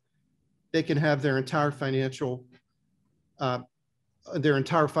scams, they can have their entire finances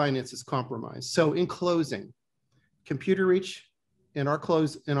compromised. So in closing, Computer Reach and our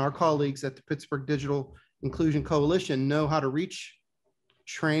colleagues at the Pittsburgh Digital Inclusion Coalition know how to reach,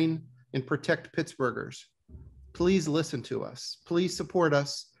 train, and protect Pittsburghers. Please listen to us. Please support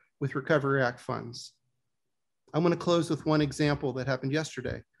us with Recovery Act funds. I'm going to close with one example that happened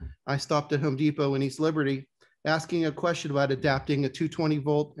yesterday. I stopped at Home Depot in East Liberty asking a question about adapting a 220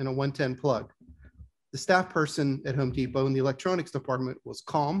 volt and a 110 plug. The staff person at Home Depot in the electronics department was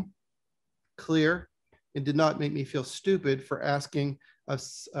calm, clear, and did not make me feel stupid for asking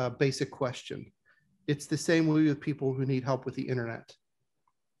a basic question. It's the same way with people who need help with the internet.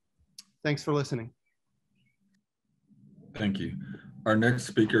 Thanks for listening. Thank you. Our next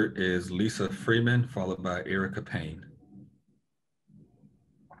speaker is Lisa Freeman, followed by Erica Payne.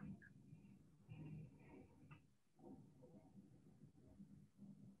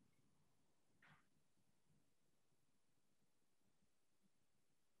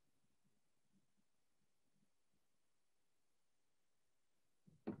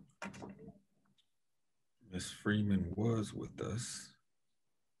 Ms. Freeman was with us.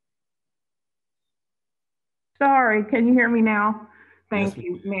 Sorry, can you hear me now? Thank Yes,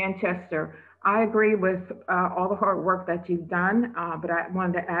 you, Manchester. I agree with all the hard work that you've done, but I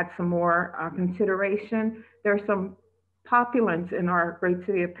wanted to add some more consideration. There's some populace in our great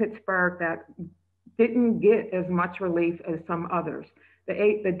city of Pittsburgh that didn't get as much relief as some others.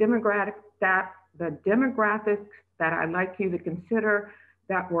 The demographics that I'd like you to consider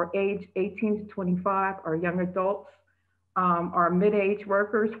that were age 18 to 25 are young adults, are mid-age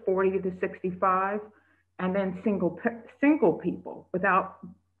workers, 40 to 65, and then single people without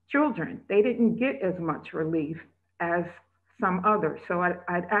children. They didn't get as much relief as some others. So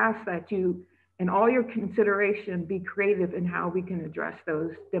I'd ask that you, in all your consideration, be creative in how we can address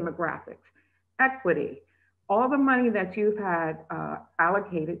those demographics. Equity, all the money that you've had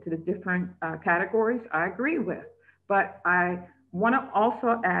allocated to the different categories, I agree with, but I want to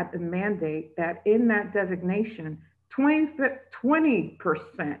also add the mandate that in that designation,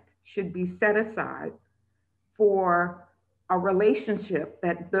 20% should be set aside for a relationship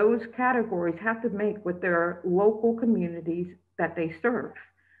that those categories have to make with their local communities that they serve.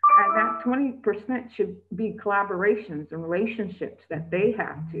 And that 20% should be collaborations and relationships that they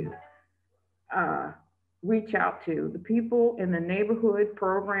have to reach out to. The people in the neighborhood,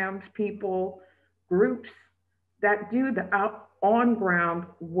 programs, people, groups that do the on-ground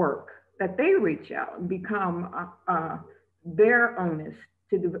work, that they reach out and become their onus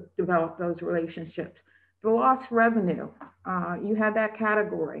to develop those relationships. The lost revenue, you had that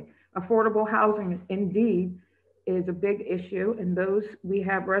category. Affordable housing indeed is a big issue, and those, we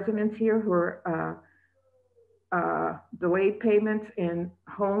have residents here who are delayed payments in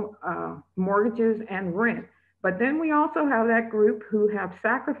home mortgages and rent. But then we also have that group who have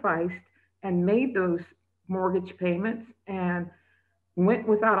sacrificed and made those mortgage payments and went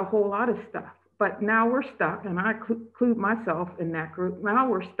without a whole lot of stuff. But now we're stuck, and I include myself in that group. Now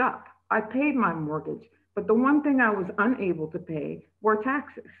we're stuck. I paid my mortgage, but the one thing I was unable to pay were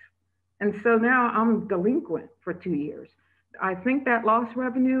taxes. And so now I'm delinquent for 2 years. I think that lost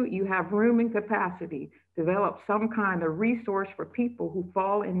revenue, you have room and capacity to develop some kind of resource for people who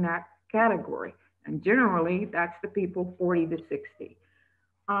fall in that category. And generally, that's the people 40 to 60.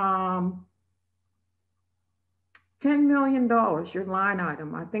 $10 million, your line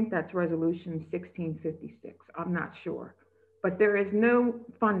item, I think that's resolution 1656, I'm not sure. But there is no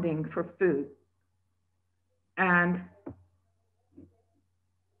funding for food. And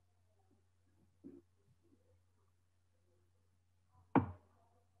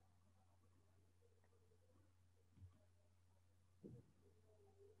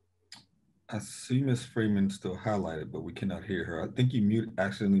I see Ms. Freeman still highlighted, but we cannot hear her. I think you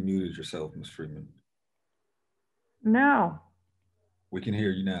accidentally muted yourself, Ms. Freeman. no, We can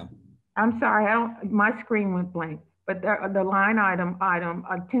hear you now. I'm sorry, my screen went blank. But the line item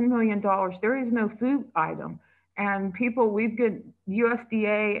of $10 million, there is no food item. And people, we've got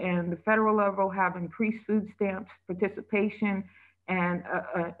USDA and the federal level have increased food stamps participation and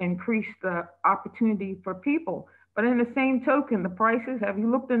increased the opportunity for people. But in the same token, the prices, have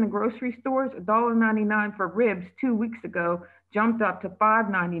you looked in the grocery stores? $1.99 for ribs 2 weeks ago jumped up to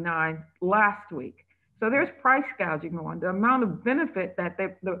 $5.99 last week. So there's price gouging on. The amount of benefit that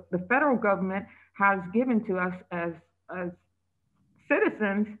the federal government has given to us as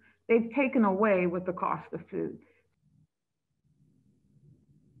citizens, they've taken away with the cost of food.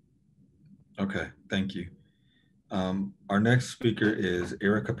 Okay, thank you. Our next speaker is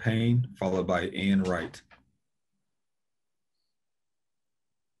Erica Payne, followed by Ann Wright.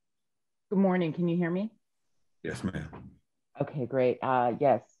 Good morning, can you hear me? Yes, ma'am. Okay, great.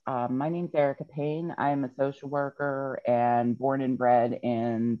 Yes, my name's Erica Payne. I'm a social worker and born and bred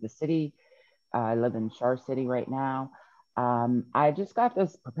in the city. I live in Shar City right now. I just got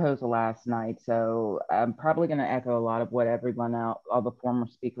this proposal last night, so I'm probably going to echo a lot of what everyone else, all the former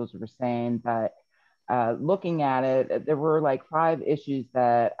speakers were saying, but looking at it, there were like 5 issues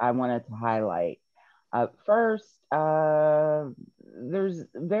that I wanted to highlight. First, there's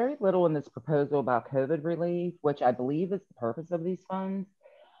very little in this proposal about COVID relief, which I believe is the purpose of these funds.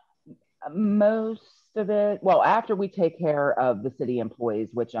 Most of it, well, after we take care of the city employees,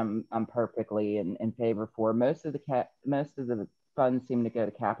 which I'm perfectly in favor for, most of the funds seem to go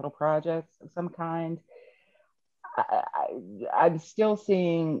to capital projects of some kind. I'm still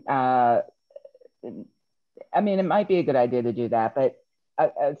seeing, I mean, it might be a good idea to do that, but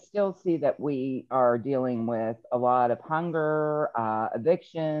I still see that we are dealing with a lot of hunger,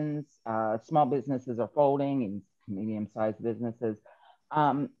 evictions, small businesses are folding and medium-sized businesses.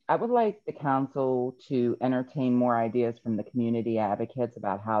 I would like the council to entertain more ideas from the community advocates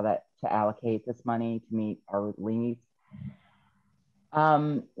about how that to allocate this money to meet our needs.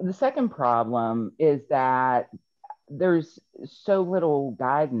 The second problem is that there's so little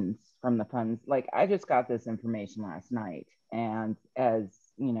guidance from the funds. Like, I just got this information last night, and as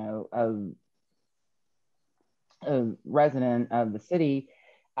you know, a resident of the city,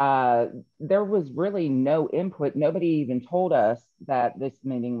 there was really no input. Nobody even told us that this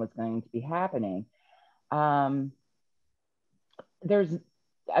meeting was going to be happening. I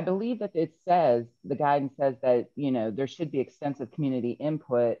believe that it says, the guidance says that, you know, there should be extensive community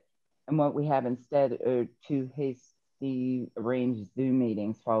input, and what we have instead are two hasty arranged Zoom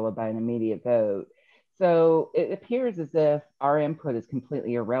meetings followed by an immediate vote. So it appears as if our input is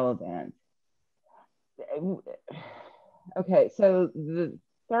completely irrelevant. Okay, so the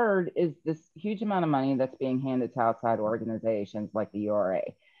third is this huge amount of money that's being handed to outside organizations like the URA,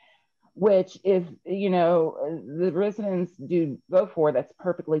 which, if you know, the residents do vote for, that's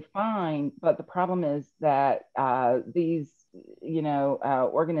perfectly fine. But the problem is that these, you know,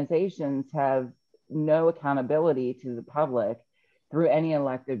 organizations have no accountability to the public through any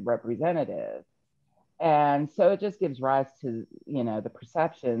elected representative. And so it just gives rise to, you know, the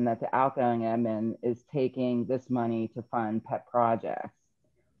perception that the outgoing admin is taking this money to fund pet projects.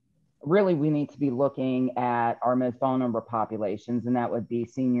 Really, we need to be looking at our most vulnerable populations, and that would be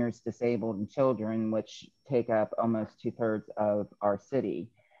seniors, disabled, and children, which take up almost 2/3 of our city.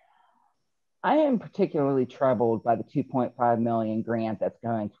 I am particularly troubled by the $2.5 million grant that's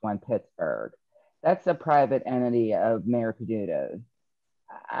going to One Pittsburgh. That's a private entity of Mayor Peduto.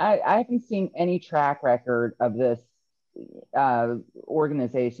 I haven't seen any track record of this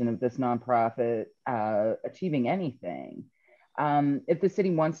organization, of this nonprofit achieving anything. If the city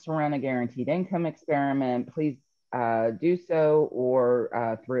wants to run a guaranteed income experiment, please do so,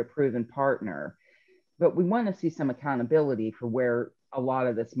 or through a proven partner. But we want to see some accountability for where a lot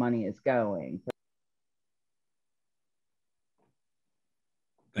of this money is going.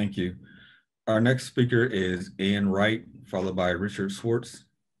 Thank you. Our next speaker is Ann Wright, followed by Richard Swartz.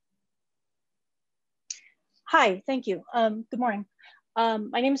 Hi, thank you. Good morning.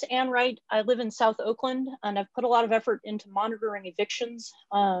 My name is Ann Wright. I live in South Oakland, and I've put a lot of effort into monitoring evictions,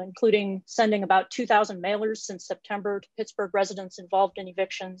 including sending about 2,000 mailers since September to Pittsburgh residents involved in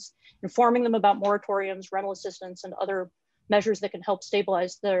evictions, informing them about moratoriums, rental assistance, and other measures that can help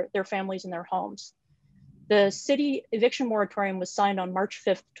stabilize their families and their homes. The city eviction moratorium was signed on March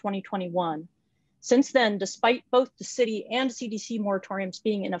 5th, 2021. Since then, despite both the city and CDC moratoriums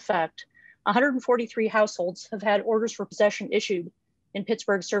being in effect, 143 households have had orders for possession issued in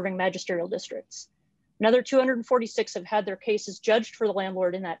Pittsburgh serving magisterial districts. Another 246 have had their cases judged for the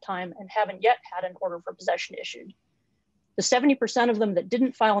landlord in that time and haven't yet had an order for possession issued. The 70% of them that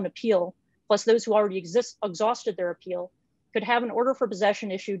didn't file an appeal, plus those who already exhausted their appeal, could have an order for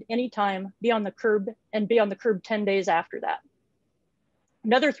possession issued anytime, be on the curb 10 days after that.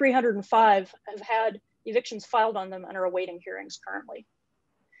 Another 305 have had evictions filed on them and are awaiting hearings currently.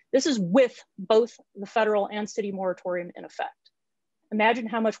 This is with both the federal and city moratorium in effect. Imagine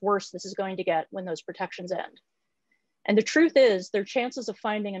how much worse this is going to get when those protections end. And the truth is, their chances of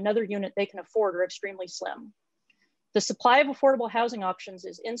finding another unit they can afford are extremely slim. The supply of affordable housing options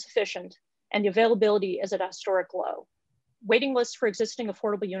is insufficient, and the availability is at a historic low. Waiting lists for existing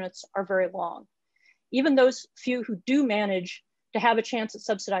affordable units are very long. Even those few who do manage to have a chance at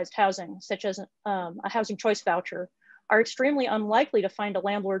subsidized housing, such as a housing choice voucher, are extremely unlikely to find a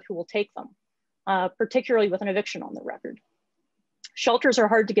landlord who will take them, particularly with an eviction on the record. Shelters are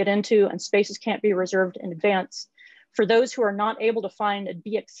hard to get into, and spaces can't be reserved in advance. For those who are not able to find and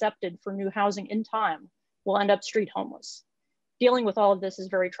be accepted for new housing in time will end up street homeless. Dealing with all of this is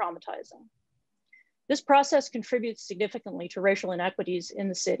very traumatizing. This process contributes significantly to racial inequities in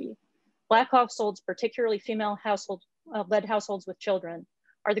the city. Black households, particularly female led households with children,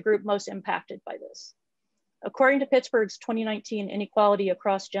 are the group most impacted by this. According to Pittsburgh's 2019 Inequality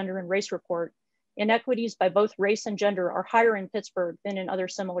Across Gender and Race report, inequities by both race and gender are higher in Pittsburgh than in other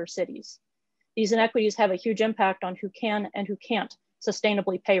similar cities. These inequities have a huge impact on who can and who can't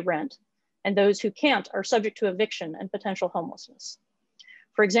sustainably pay rent, and those who can't are subject to eviction and potential homelessness.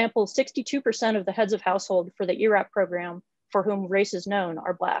 For example, 62% of the heads of household for the ERAP program for whom race is known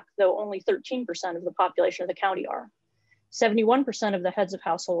are Black, though only 13% of the population of the county are. 71% of the heads of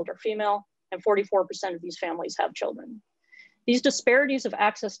household are female, and 44% of these families have children. These disparities of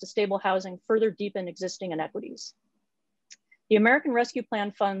access to stable housing further deepen existing inequities. The American Rescue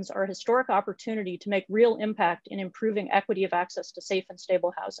Plan funds are a historic opportunity to make real impact in improving equity of access to safe and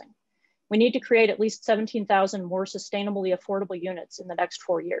stable housing. We need to create at least 17,000 more sustainably affordable units in the next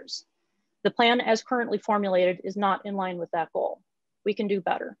 4 years. The plan as currently formulated is not in line with that goal. We can do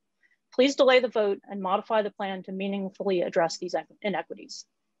better. Please delay the vote and modify the plan to meaningfully address these inequities.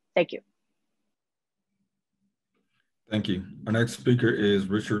 Thank you. Thank you. Our next speaker is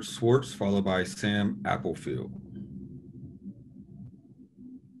Richard Swartz, followed by Sam Applefield.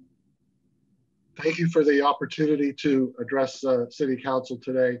 Thank you for the opportunity to address City Council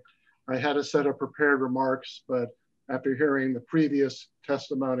today. I had a set of prepared remarks, but after hearing the previous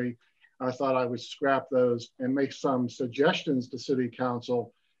testimony, I thought I would scrap those and make some suggestions to City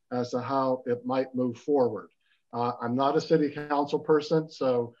Council as to how it might move forward. I'm not a City Council person,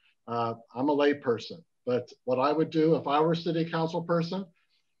 so I'm a lay person. But what I would do if I were a City Council person,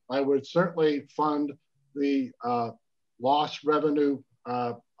 I would certainly fund the lost revenue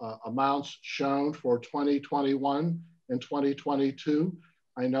amounts shown for 2021 and 2022.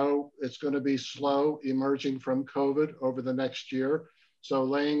 I know it's going to be slow emerging from COVID over the next year. So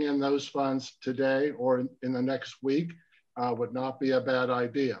laying in those funds today or in the next week would not be a bad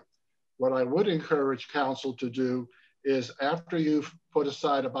idea. What I would encourage council to do is after you've put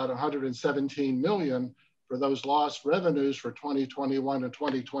aside about 117 million for those lost revenues for 2021 and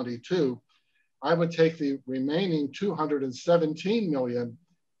 2022, I would take the remaining 217 million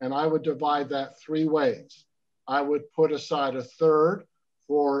and I would divide that three ways. I would put aside a third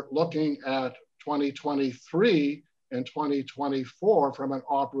for looking at 2023 and 2024 from an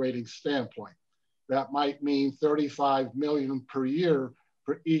operating standpoint. That might mean 35 million per year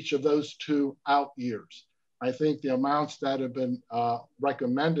for each of those 2 out years. I think the amounts that have been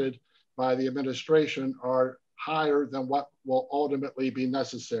recommended by the administration are higher than what will ultimately be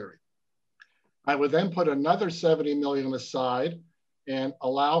necessary. I would then put another 70 million aside and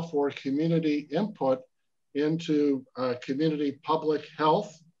allow for community input into community public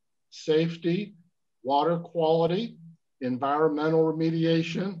health, safety, water quality, environmental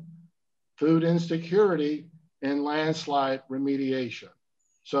remediation, food insecurity, and landslide remediation.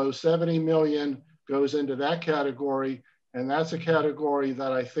 So 70 million goes into that category, and that's a category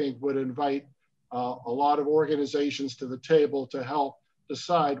that I think would invite a lot of organizations to the table to help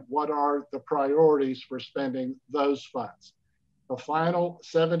decide what are the priorities for spending those funds. The final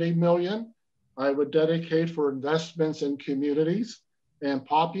 70 million I would dedicate for investments in communities and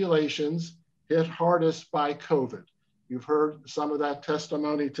populations hit hardest by COVID. You've heard some of that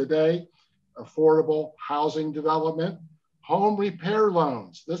testimony today. Affordable housing development, home repair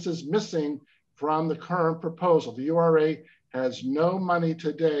loans. This is missing from the current proposal. The URA has no money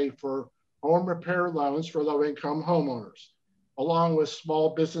today for home repair loans for low-income homeowners, along with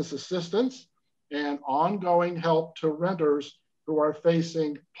small business assistance and ongoing help to renters who are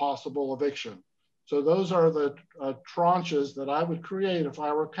facing possible eviction. So those are the tranches that I would create if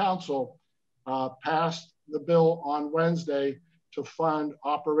I were council, passed the bill on Wednesday to fund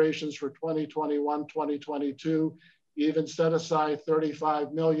operations for 2021, 2022, even set aside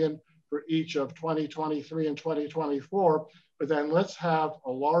 35 million for each of 2023 and 2024, but then let's have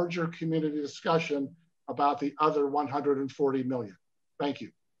a larger community discussion about the other 140 million. Thank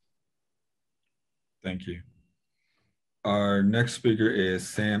you. Thank you. Our next speaker is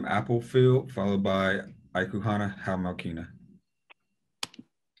Sam Applefield, followed by Ikuhana Hamalkina.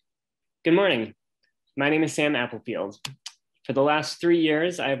 Good morning. My name is Sam Applefield. For the last 3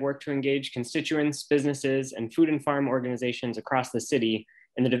 years, I have worked to engage constituents, businesses, and food and farm organizations across the city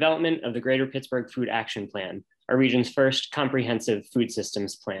in the development of the Greater Pittsburgh Food Action Plan, our region's first comprehensive food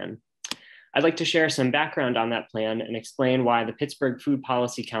systems plan. I'd like to share some background on that plan and explain why the Pittsburgh Food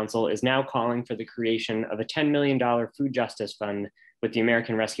Policy Council is now calling for the creation of a $10 million food justice fund with the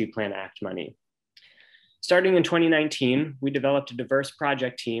American Rescue Plan Act money. Starting in 2019, we developed a diverse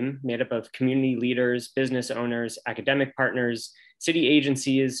project team made up of community leaders, business owners, academic partners, city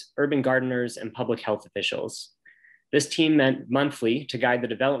agencies, urban gardeners, and public health officials. This team met monthly to guide the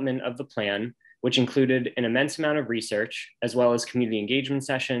development of the plan, which included an immense amount of research, as well as community engagement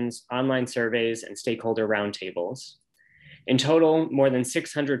sessions, online surveys, and stakeholder roundtables. In total, more than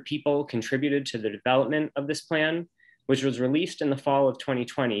 600 people contributed to the development of this plan, which was released in the fall of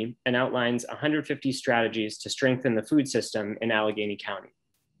 2020 and outlines 150 strategies to strengthen the food system in Allegheny County.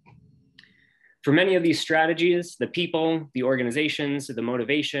 For many of these strategies, the people, the organizations, the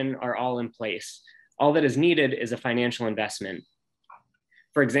motivation are all in place. All that is needed is a financial investment.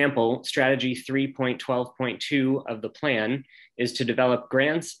 For example, strategy 3.12.2 of the plan is to develop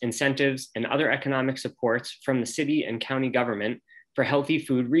grants, incentives, and other economic supports from the city and county government for healthy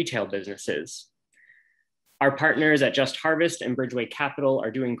food retail businesses. Our partners at Just Harvest and Bridgeway Capital are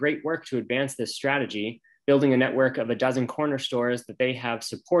doing great work to advance this strategy, building a network of 12 corner stores that they have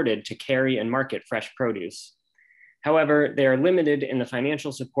supported to carry and market fresh produce. However, they are limited in the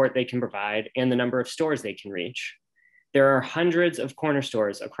financial support they can provide and the number of stores they can reach. There are hundreds of corner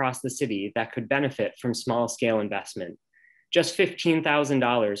stores across the city that could benefit from small scale investment. Just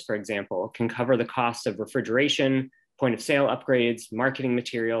 $15,000, for example, can cover the cost of refrigeration, point of sale upgrades, marketing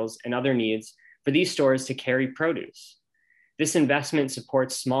materials, and other needs for these stores to carry produce. This investment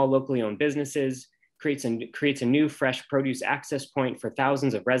supports small locally owned businesses, creates a new fresh produce access point for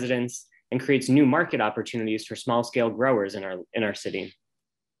thousands of residents, and creates new market opportunities for small scale growers in our city.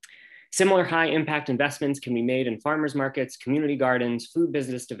 Similar high impact investments can be made in farmers markets, community gardens, food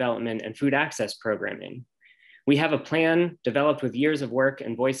business development, and food access programming. We have a plan developed with years of work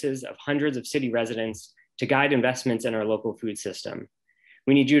and voices of hundreds of city residents to guide investments in our local food system.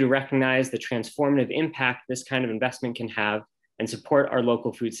 We need you to recognize the transformative impact this kind of investment can have and support our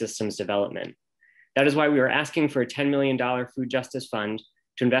local food systems development. That is why we are asking for a $10 million food justice fund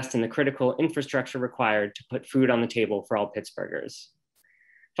to invest in the critical infrastructure required to put food on the table for all Pittsburghers.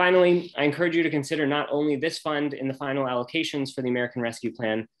 Finally, I encourage you to consider not only this fund in the final allocations for the American Rescue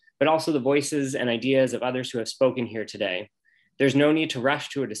Plan, but also the voices and ideas of others who have spoken here today. There's no need to rush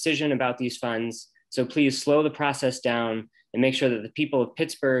to a decision about these funds, so please slow the process down and make sure that the people of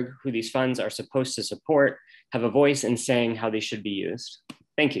Pittsburgh, who these funds are supposed to support, have a voice in saying how they should be used.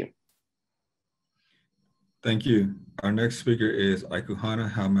 Thank you. Thank you. Our next speaker is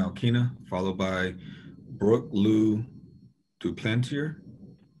Ikuhana Halmalkina, followed by Brooke Lou Duplantier.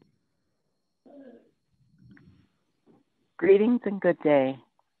 Greetings and good day.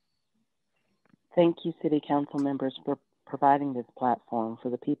 Thank you, City Council members, for providing this platform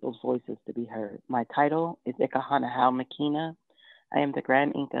for the people's voices to be heard. My title is Ikahana Halmakina. I am the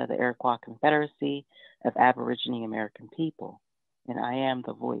Grand Inca of the Iroquois Confederacy of Aborigine American People, and I am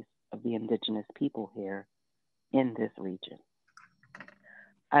the voice of the indigenous people here in this region.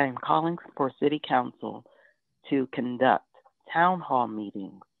 I am calling for City Council to conduct town hall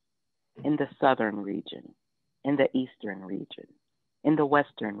meetings in the Southern region, in the Eastern region, in the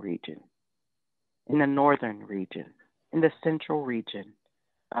Western region, in the Northern region, in the Central region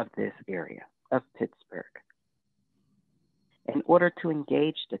of this area of Pittsburgh, in order to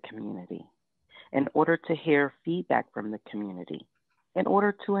engage the community, in order to hear feedback from the community, in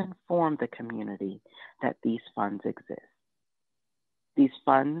order to inform the community that these funds exist. These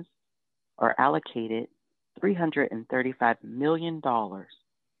funds are allocated, $335 million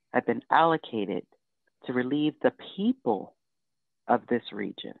have been allocated to relieve the people of this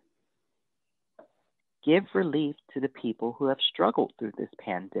region. Give relief to the people who have struggled through this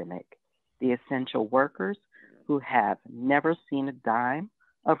pandemic, the essential workers who have never seen a dime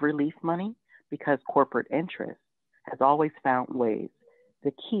of relief money because corporate interest has always found ways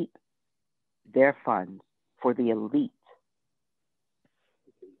to keep their funds for the elite.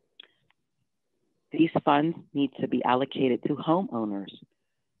 These funds need to be allocated to homeowners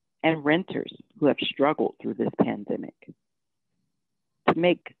and renters who have struggled through this pandemic to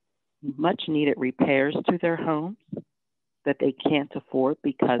make much needed repairs to their homes that they can't afford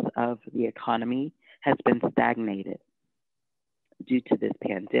because of the economy has been stagnated due to this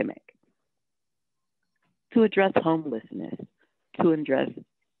pandemic. To address homelessness, to address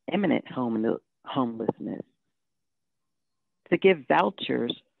imminent homelessness, to give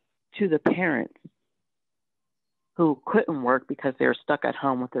vouchers to the parents who couldn't work because they're stuck at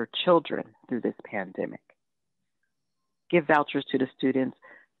home with their children through this pandemic. Give vouchers to the students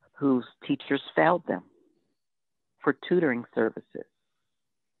whose teachers failed them for tutoring services.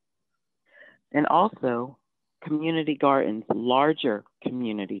 And also community gardens, larger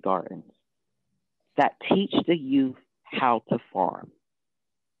community gardens that teach the youth how to farm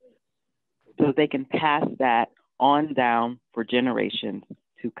so they can pass that on down for generations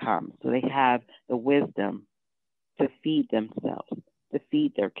to come. So they have the wisdom to feed themselves, to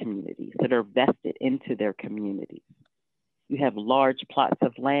feed their communities, that are vested into their communities. You have large plots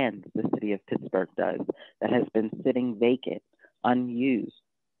of land, the city of Pittsburgh does, that has been sitting vacant, unused,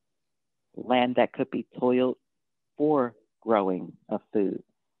 land that could be toiled for growing of food.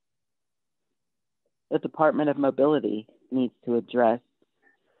 The Department of Mobility needs to address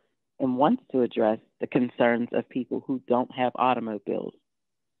and wants to address the concerns of people who don't have automobiles.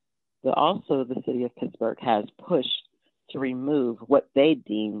 But also the city of Pittsburgh has pushed to remove what they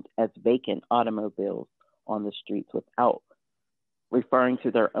deemed as vacant automobiles on the streets without referring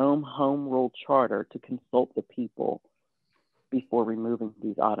to their own home rule charter to consult the people before removing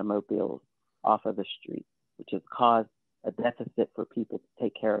these automobiles off of the street, which has caused a deficit for people to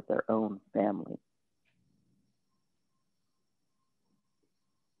take care of their own family.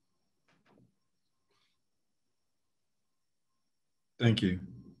 Thank you.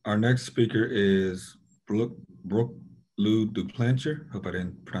 Our next speaker is Brooke Lou Duplantier. Hope I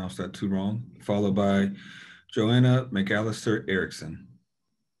didn't pronounce that too wrong. Followed by Joanna McAllister Erickson.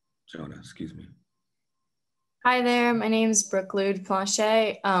 Jonah, excuse me. Hi there, my name is Brooke Lude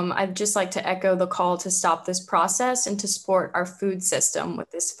Planchet. I'd just like to echo the call to stop this process and to support our food system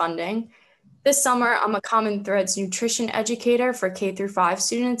with this funding. This summer, I'm a Common Threads nutrition educator for K-5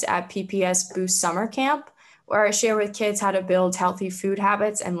 students at PPS Boost Summer Camp, where I share with kids how to build healthy food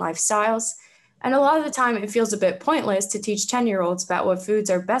habits and lifestyles. And a lot of the time, it feels a bit pointless to teach 10-year-olds about what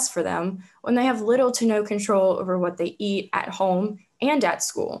foods are best for them when they have little to no control over what they eat at home and at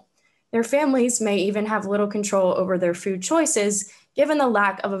school. Their families may even have little control over their food choices, given the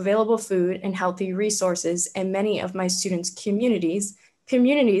lack of available food and healthy resources in many of my students' communities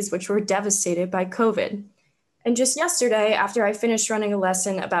which were devastated by COVID. And just yesterday, after I finished running a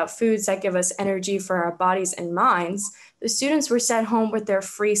lesson about foods that give us energy for our bodies and minds, the students were sent home with their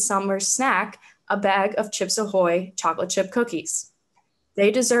free summer snack, a bag of Chips Ahoy chocolate chip cookies. They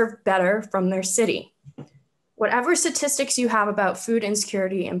deserve better from their city. Whatever statistics you have about food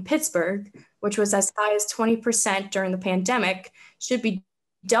insecurity in Pittsburgh, which was as high as 20% during the pandemic, should be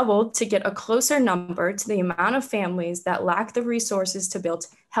doubled to get a closer number to the amount of families that lack the resources to build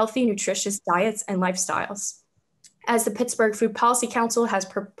healthy, nutritious diets and lifestyles. As the Pittsburgh Food Policy Council has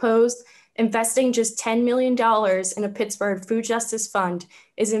proposed, investing just $10 million in a Pittsburgh Food Justice Fund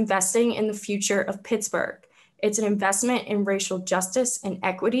is investing in the future of Pittsburgh. It's an investment in racial justice and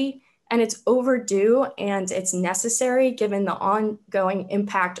equity, and it's overdue and it's necessary given the ongoing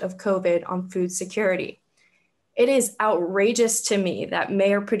impact of COVID on food security. It is outrageous to me that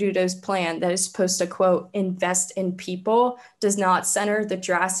Mayor Peduto's plan that is supposed to, quote, invest in people does not center the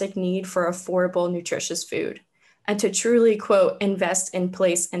drastic need for affordable, nutritious food. And to truly, quote, invest in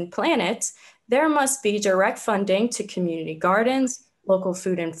place and planet, there must be direct funding to community gardens, local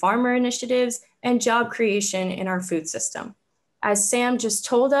food and farmer initiatives, and job creation in our food system. As Sam just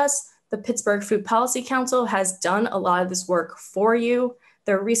told us, the Pittsburgh Food Policy Council has done a lot of this work for you.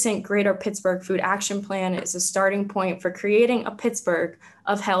 Their recent Greater Pittsburgh Food Action Plan is a starting point for creating a Pittsburgh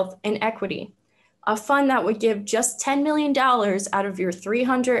of health and equity. A fund that would give just $10 million out of your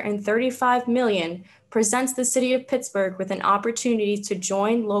 $335 million presents the city of Pittsburgh with an opportunity to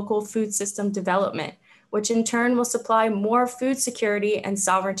join local food system development, which in turn will supply more food security and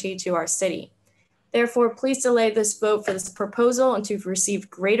sovereignty to our city. Therefore, please delay this vote for this proposal until you've received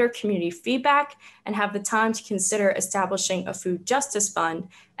greater community feedback and have the time to consider establishing a food justice fund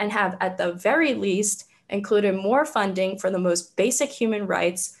and have, at the very least, included more funding for the most basic human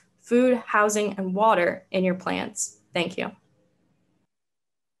rights, food, housing, and water in your plans. Thank you.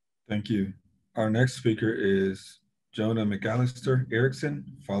 Thank you. Our next speaker is Jonah McAllister Erickson,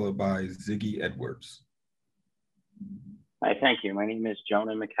 followed by Ziggy Edwards. Hi, thank you. My name is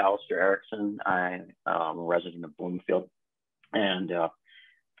Jonah McAllister Erickson. I'm a resident of Bloomfield, and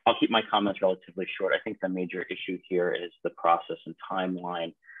I'll keep my comments relatively short. I think the major issue here is the process and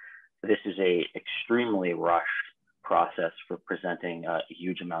timeline. This is an extremely rushed process for presenting a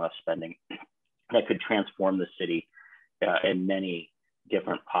huge amount of spending that could transform the city in many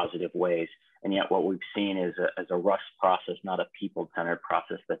different positive ways. And yet what we've seen is a rushed process, not a people-centered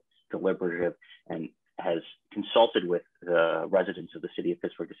process that's deliberative and has consulted with the residents of the city of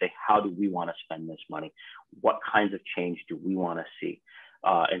Pittsburgh to say, how do we want to spend this money? What kinds of change do we want to see?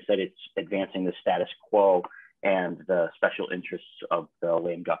 Instead, it's advancing the status quo and the special interests of the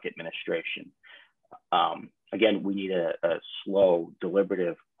lame duck administration. Again, we need a slow,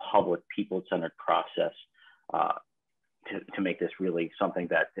 deliberative, public, people-centered process to make this really something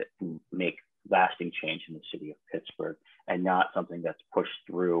that can make lasting change in the city of Pittsburgh and not something that's pushed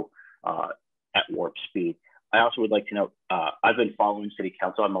through at warp speed. I also would like to note, I've been following city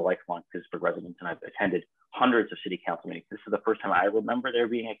council. I'm a lifelong Pittsburgh resident and I've attended hundreds of city council meetings. This is the first time I remember there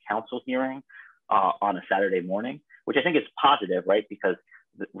being a council hearing on a Saturday morning, which I think is positive, right? Because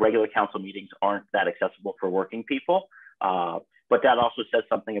the regular council meetings aren't that accessible for working people. But that also says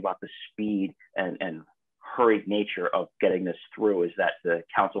something about the speed and hurried nature of getting this through, is that the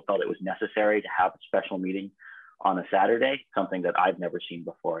council felt it was necessary to have a special meeting on a Saturday, something that I've never seen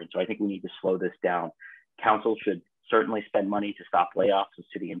before. And so I think we need to slow this down. Council should certainly spend money to stop layoffs of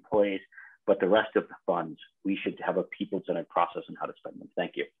city employees, but the rest of the funds, we should have a people-centered process on how to spend them.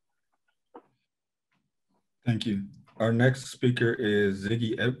 Thank you. Thank you. Our next speaker is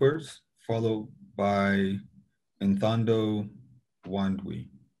Ziggy Edwards, followed by Enthando Wandwi.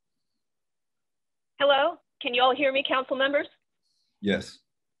 Hello, can you all hear me, council members? Yes.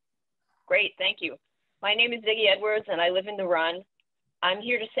 Great, thank you. My name is Ziggy Edwards and I live in the Run. I'm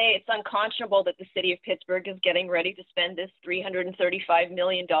here to say it's unconscionable that the city of Pittsburgh is getting ready to spend this $335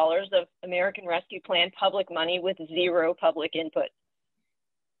 million of American Rescue Plan public money with zero public input.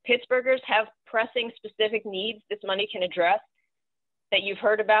 Pittsburghers have pressing specific needs this money can address that you've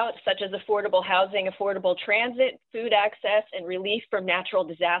heard about, such as affordable housing, affordable transit, food access, and relief from natural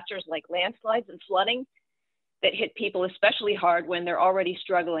disasters like landslides and flooding that hit people especially hard when they're already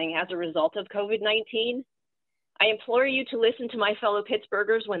struggling as a result of COVID-19. I implore you to listen to my fellow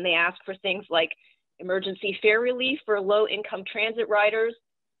Pittsburghers when they ask for things like emergency fare relief for low-income transit riders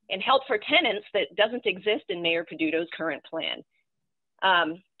and help for tenants that doesn't exist in Mayor Peduto's current plan.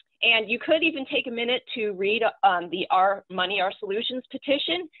 And you could even take a minute to read the Our Money, Our Solutions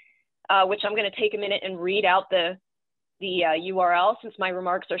petition, which I'm going to take a minute and read out the URL since my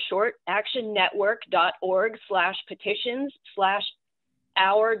remarks are short: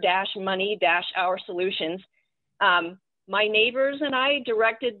 actionnetwork.org/petitions/our-money-our-solutions. My neighbors and I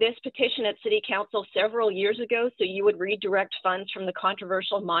directed this petition at City Council several years ago so you would redirect funds from the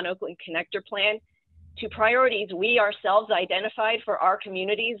controversial Mon-Oakland Connector Plan to priorities we ourselves identified for our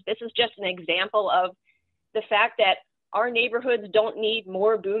communities. This is just an example of the fact that our neighborhoods don't need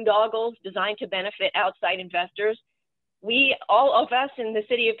more boondoggles designed to benefit outside investors. All of us in the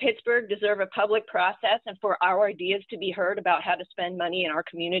city of Pittsburgh deserve a public process and for our ideas to be heard about how to spend money in our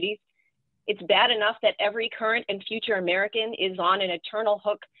communities. It's bad enough that every current and future American is on an eternal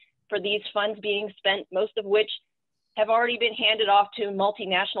hook for these funds being spent, most of which have already been handed off to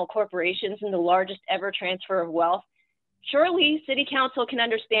multinational corporations in the largest ever transfer of wealth. Surely City Council can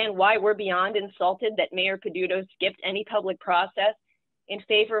understand why we're beyond insulted that Mayor Peduto skipped any public process in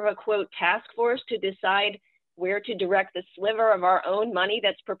favor of a, quote, task force to decide where to direct the sliver of our own money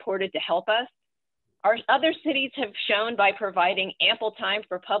that's purported to help us. Our other cities have shown by providing ample time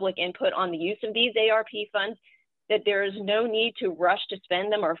for public input on the use of these ARP funds that there is no need to rush to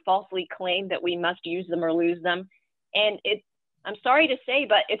spend them or falsely claim that we must use them or lose them. And I'm sorry to say,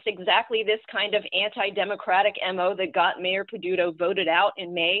 but it's exactly this kind of anti-democratic MO that got Mayor Peduto voted out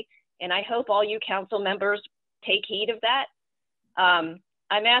in May. And I hope all you council members take heed of that. I'm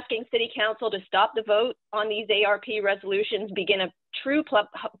asking City Council to stop the vote on these ARP resolutions, begin a true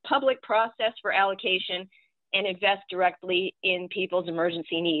public process for allocation, and invest directly in people's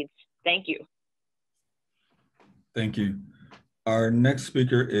emergency needs. Thank you. Thank you. Our next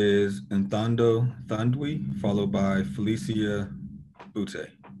speaker is Ntando Thandwi, followed by Felicia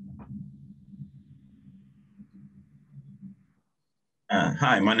Bute.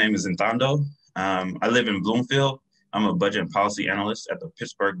 Hi, my name is Ntando. I live in Bloomfield. I'm a budget and policy analyst at the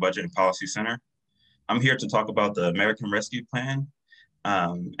Pittsburgh Budget and Policy Center. I'm here to talk about the American Rescue Plan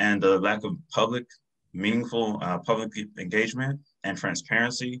and the lack of meaningful public engagement and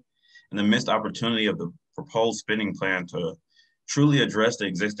transparency, and the missed opportunity of the proposed spending plan to truly address the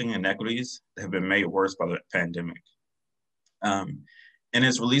existing inequities that have been made worse by the pandemic. In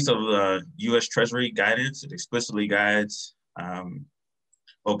its release of the U.S. Treasury guidance, it explicitly guides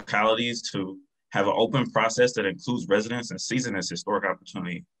localities to have an open process that includes residents and seizing this historic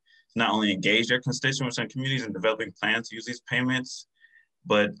opportunity to not only engage their constituents and communities in developing plans to use these payments,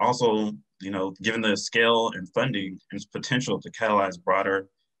 but also, given the scale and funding and its potential to catalyze broader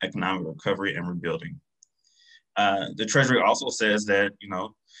economic recovery and rebuilding. The Treasury also says that,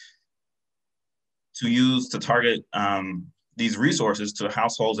 to target these resources to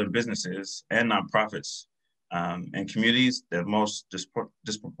households and businesses and nonprofits and communities that most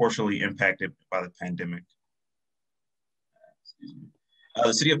disproportionately impacted by the pandemic.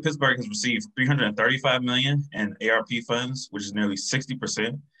 The city of Pittsburgh has received $335 million in ARP funds, which is nearly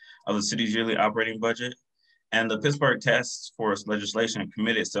 60% of the city's yearly operating budget. And the Pittsburgh Task Force legislation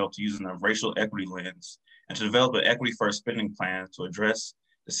committed itself to using a racial equity lens and to develop an equity-first spending plan to address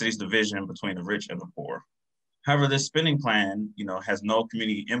the city's division between the rich and the poor. However, this spending plan, has no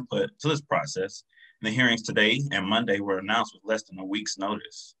community input to this process. And the hearings today and Monday were announced with less than a week's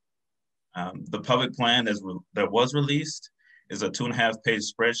notice. The public plan that was released is a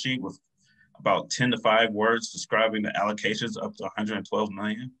 2.5-page spreadsheet with about 10 to 5 words describing the allocations up to $112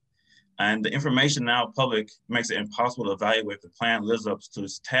 million. And the information now public makes it impossible to evaluate if the plan lives up to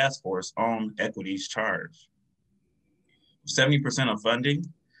its task force own equities charge. 70% of funding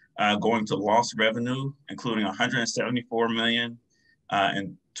going to lost revenue, including $174 million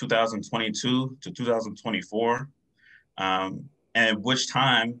in 2022 to 2024, and which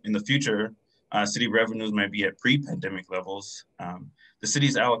time in the future city revenues may be at pre-pandemic levels. The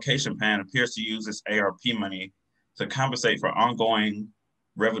city's allocation plan appears to use its ARP money to compensate for ongoing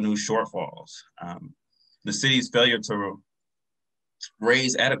revenue shortfalls. The city's failure to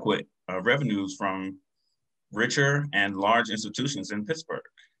raise adequate revenues from richer and large institutions in Pittsburgh.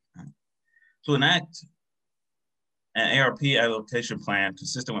 To enact an ARP allocation plan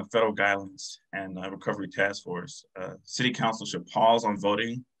consistent with federal guidelines and recovery task force, City Council should pause on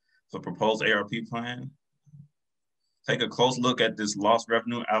voting the proposed ARP plan, take a close look at this lost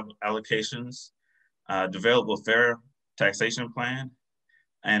revenue allocations, develop a fair taxation plan,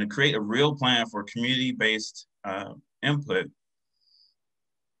 and create a real plan for community-based input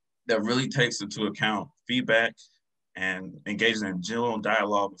that really takes into account feedback and engages in general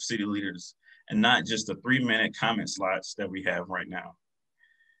dialogue with city leaders, and not just the 3-minute comment slots that we have right now.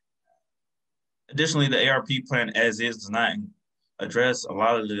 Additionally, the ARP plan as is does not address a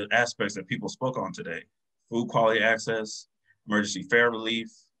lot of the aspects that people spoke on today: food quality access, emergency fare relief,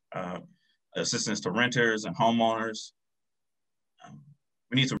 assistance to renters and homeowners.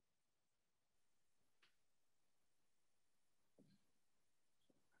 We need to.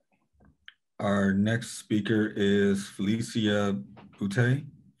 Our next speaker is Felicia Boutte,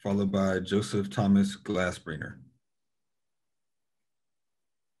 followed by Joseph Thomas Glassbringer.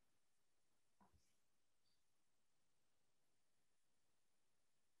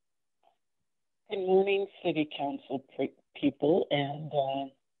 Good morning, City Council people, and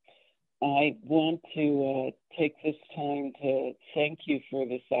I want to take this time to thank you for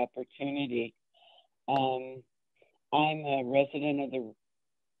this opportunity. I'm a resident of the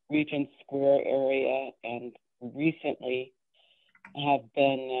Regent Square area and recently have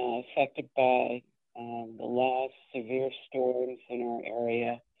been affected by the last severe storms in our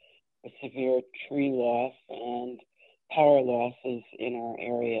area, with severe tree loss and power losses in our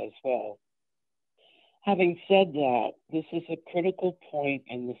area as well. Having said that, this is a critical point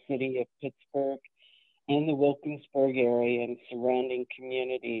in the city of Pittsburgh and the Wilkinsburg area and surrounding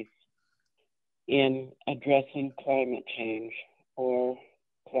communities in addressing climate change or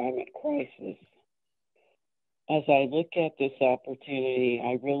climate crisis. As I look at this opportunity,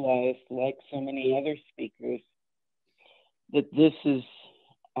 I realized, like so many other speakers, that this is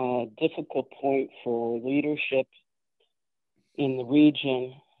a difficult point for leadership in the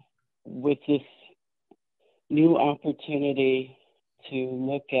region with this new opportunity to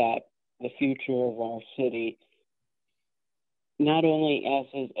look at the future of our city, not only as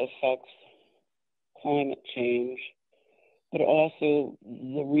it affects climate change, but also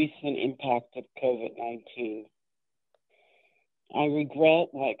the recent impact of COVID-19. I regret,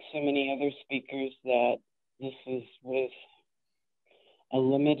 like so many other speakers, that this is with a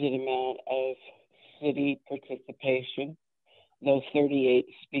limited amount of city participation, though 38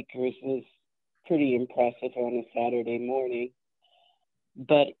 speakers is pretty impressive on a Saturday morning.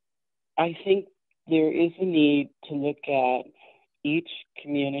 But I think there is a need to look at each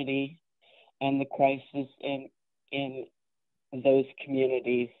community and the crisis in those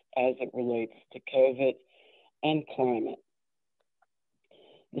communities as it relates to COVID and climate.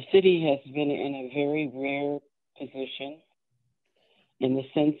 The city has been in a very rare position in the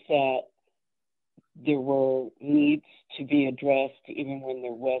sense that there were needs to be addressed even when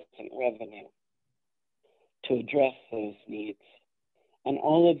there wasn't revenue to address those needs. And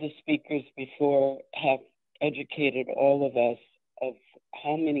all of the speakers before have educated all of us of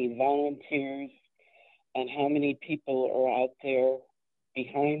how many volunteers and how many people are out there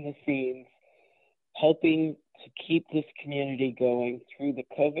behind the scenes helping to keep this community going through the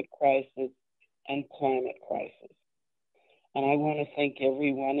COVID crisis and climate crisis. And I want to thank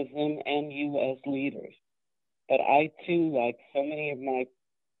every one of them and you as leaders. But I too, like so many of my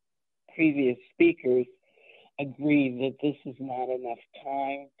previous speakers, agree that this is not enough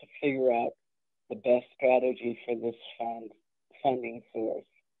time to figure out the best strategy for this funding source.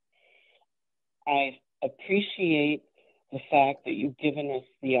 I appreciate the fact that you've given us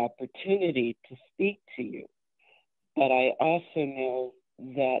the opportunity to speak to you, but I also know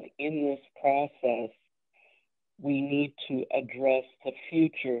that in this process, we need to address the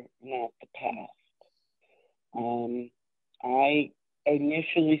future, not the past. I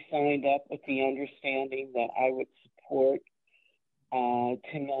initially signed up with the understanding that I would support $10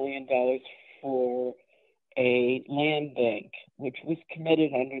 million for a land bank, which was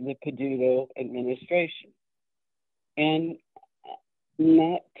committed under the Peduto administration. And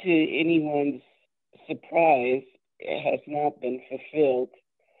not to anyone's surprise, it has not been fulfilled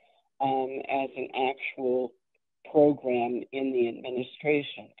as an actual program in the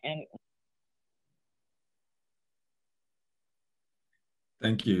administration. And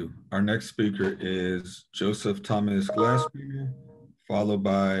thank you. Our next speaker is Joseph Thomas Glassbringer, followed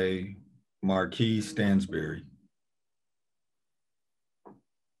by Marquis Stansberry.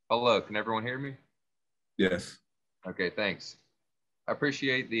 Hello, can everyone hear me? Yes. Okay, thanks. I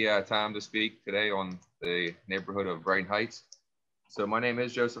appreciate the time to speak today on the neighborhood of Brighton Heights. So my name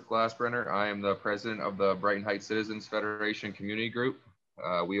is Joseph Glassbrenner. I am the president of the Brighton Heights Citizens Federation Community Group.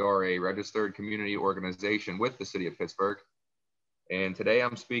 We are a registered community organization with the city of Pittsburgh. And today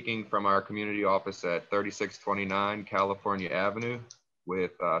I'm speaking from our community office at 3629 California Avenue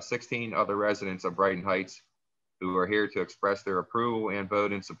with 16 other residents of Brighton Heights who are here to express their approval and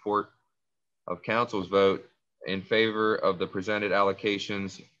vote in support of Council's vote in favor of the presented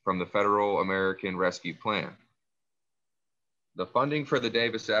allocations from the Federal American Rescue Plan. The funding for the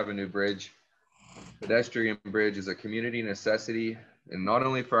Davis Avenue Bridge, pedestrian bridge, is a community necessity, and not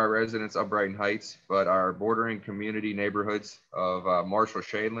only for our residents of Brighton Heights, but our bordering community neighborhoods of Marshall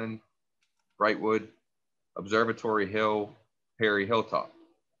Shadeland, Brightwood, Observatory Hill, Perry Hilltop,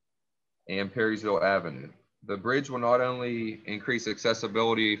 and Perrysville Avenue. The bridge will not only increase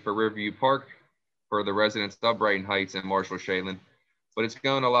accessibility for Riverview Park for the residents of Brighton Heights and Marshall Shadeland, but it's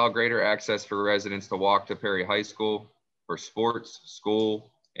going to allow greater access for residents to walk to Perry High School for sports,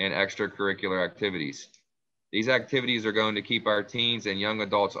 school, and extracurricular activities. These activities are going to keep our teens and young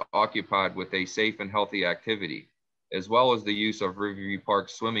adults occupied with a safe and healthy activity, as well as the use of Riverview Park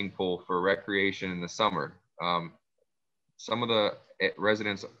swimming pool for recreation in the summer. Some of the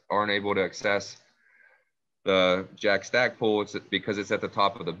residents aren't able to access the Jack Stack pool because it's at the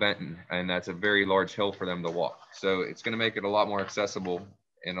top of the Benton, and that's a very large hill for them to walk. So it's going to make it a lot more accessible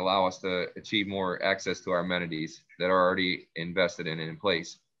and allow us to achieve more access to our amenities that are already invested in and in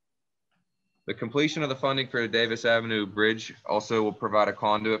place. The completion of the funding for the Davis Avenue Bridge also will provide a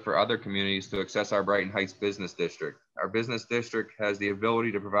conduit for other communities to access our Brighton Heights Business District. Our business district has the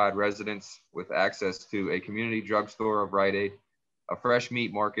ability to provide residents with access to a community drugstore of Rite Aid, a fresh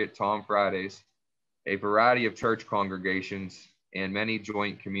meat market, Tom Fridays, a variety of church congregations, and many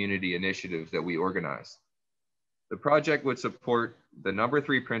joint community initiatives that we organize. The project would support the number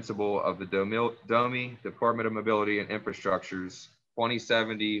 3 principle of the DOMI, Department of Mobility and Infrastructure's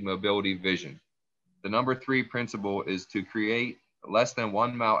 2070 mobility vision. The number 3 principle is to create less than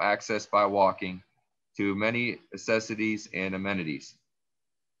 1 mile access by walking to many necessities and amenities.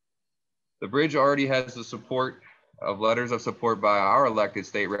 The bridge already has the support of letters of support by our elected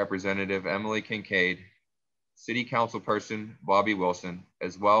state representative, Emily Kincaid, City Council person, Bobby Wilson,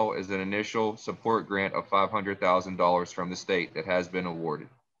 as well as an initial support grant of $500,000 from the state that has been awarded.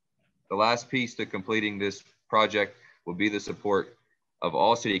 The last piece to completing this project will be the support of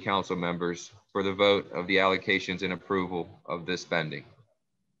all City Council members for the vote of the allocations and approval of this spending.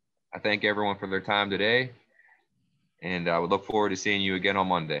 I thank everyone for their time today, and I would look forward to seeing you again on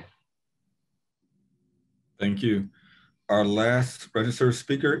Monday. Thank you. Our last registered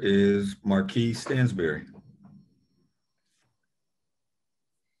speaker is Marquis Stansberry.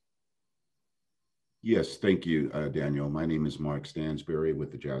 Yes, thank you, Daniel. My name is Mark Stansberry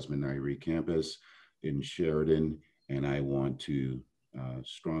with the Jasmine Nairi campus in Sheridan, and I want to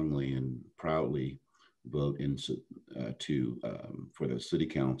strongly and proudly vote for the City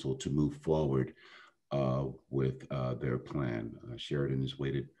Council to move forward with their plan. Sheridan has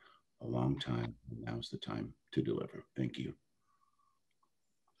waited a long time, and now's the time to deliver. Thank you.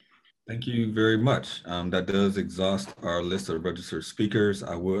 Thank you very much. That does exhaust our list of registered speakers.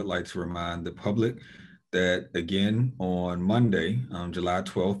 I would like to remind the public that again on Monday, July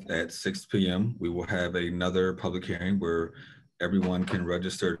 12th at 6 p.m., we will have another public hearing where everyone can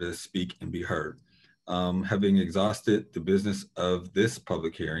register to speak and be heard. Having exhausted the business of this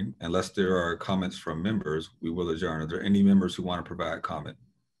public hearing, unless there are comments from members, we will adjourn. Are there any members who want to provide comment?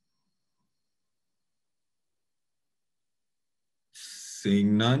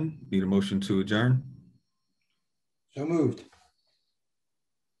 Seeing none, need a motion to adjourn? So moved.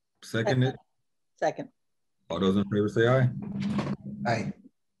 Seconded? Second. All those in favor say aye. Aye.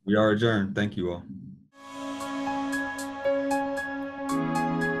 We are adjourned. Thank you all.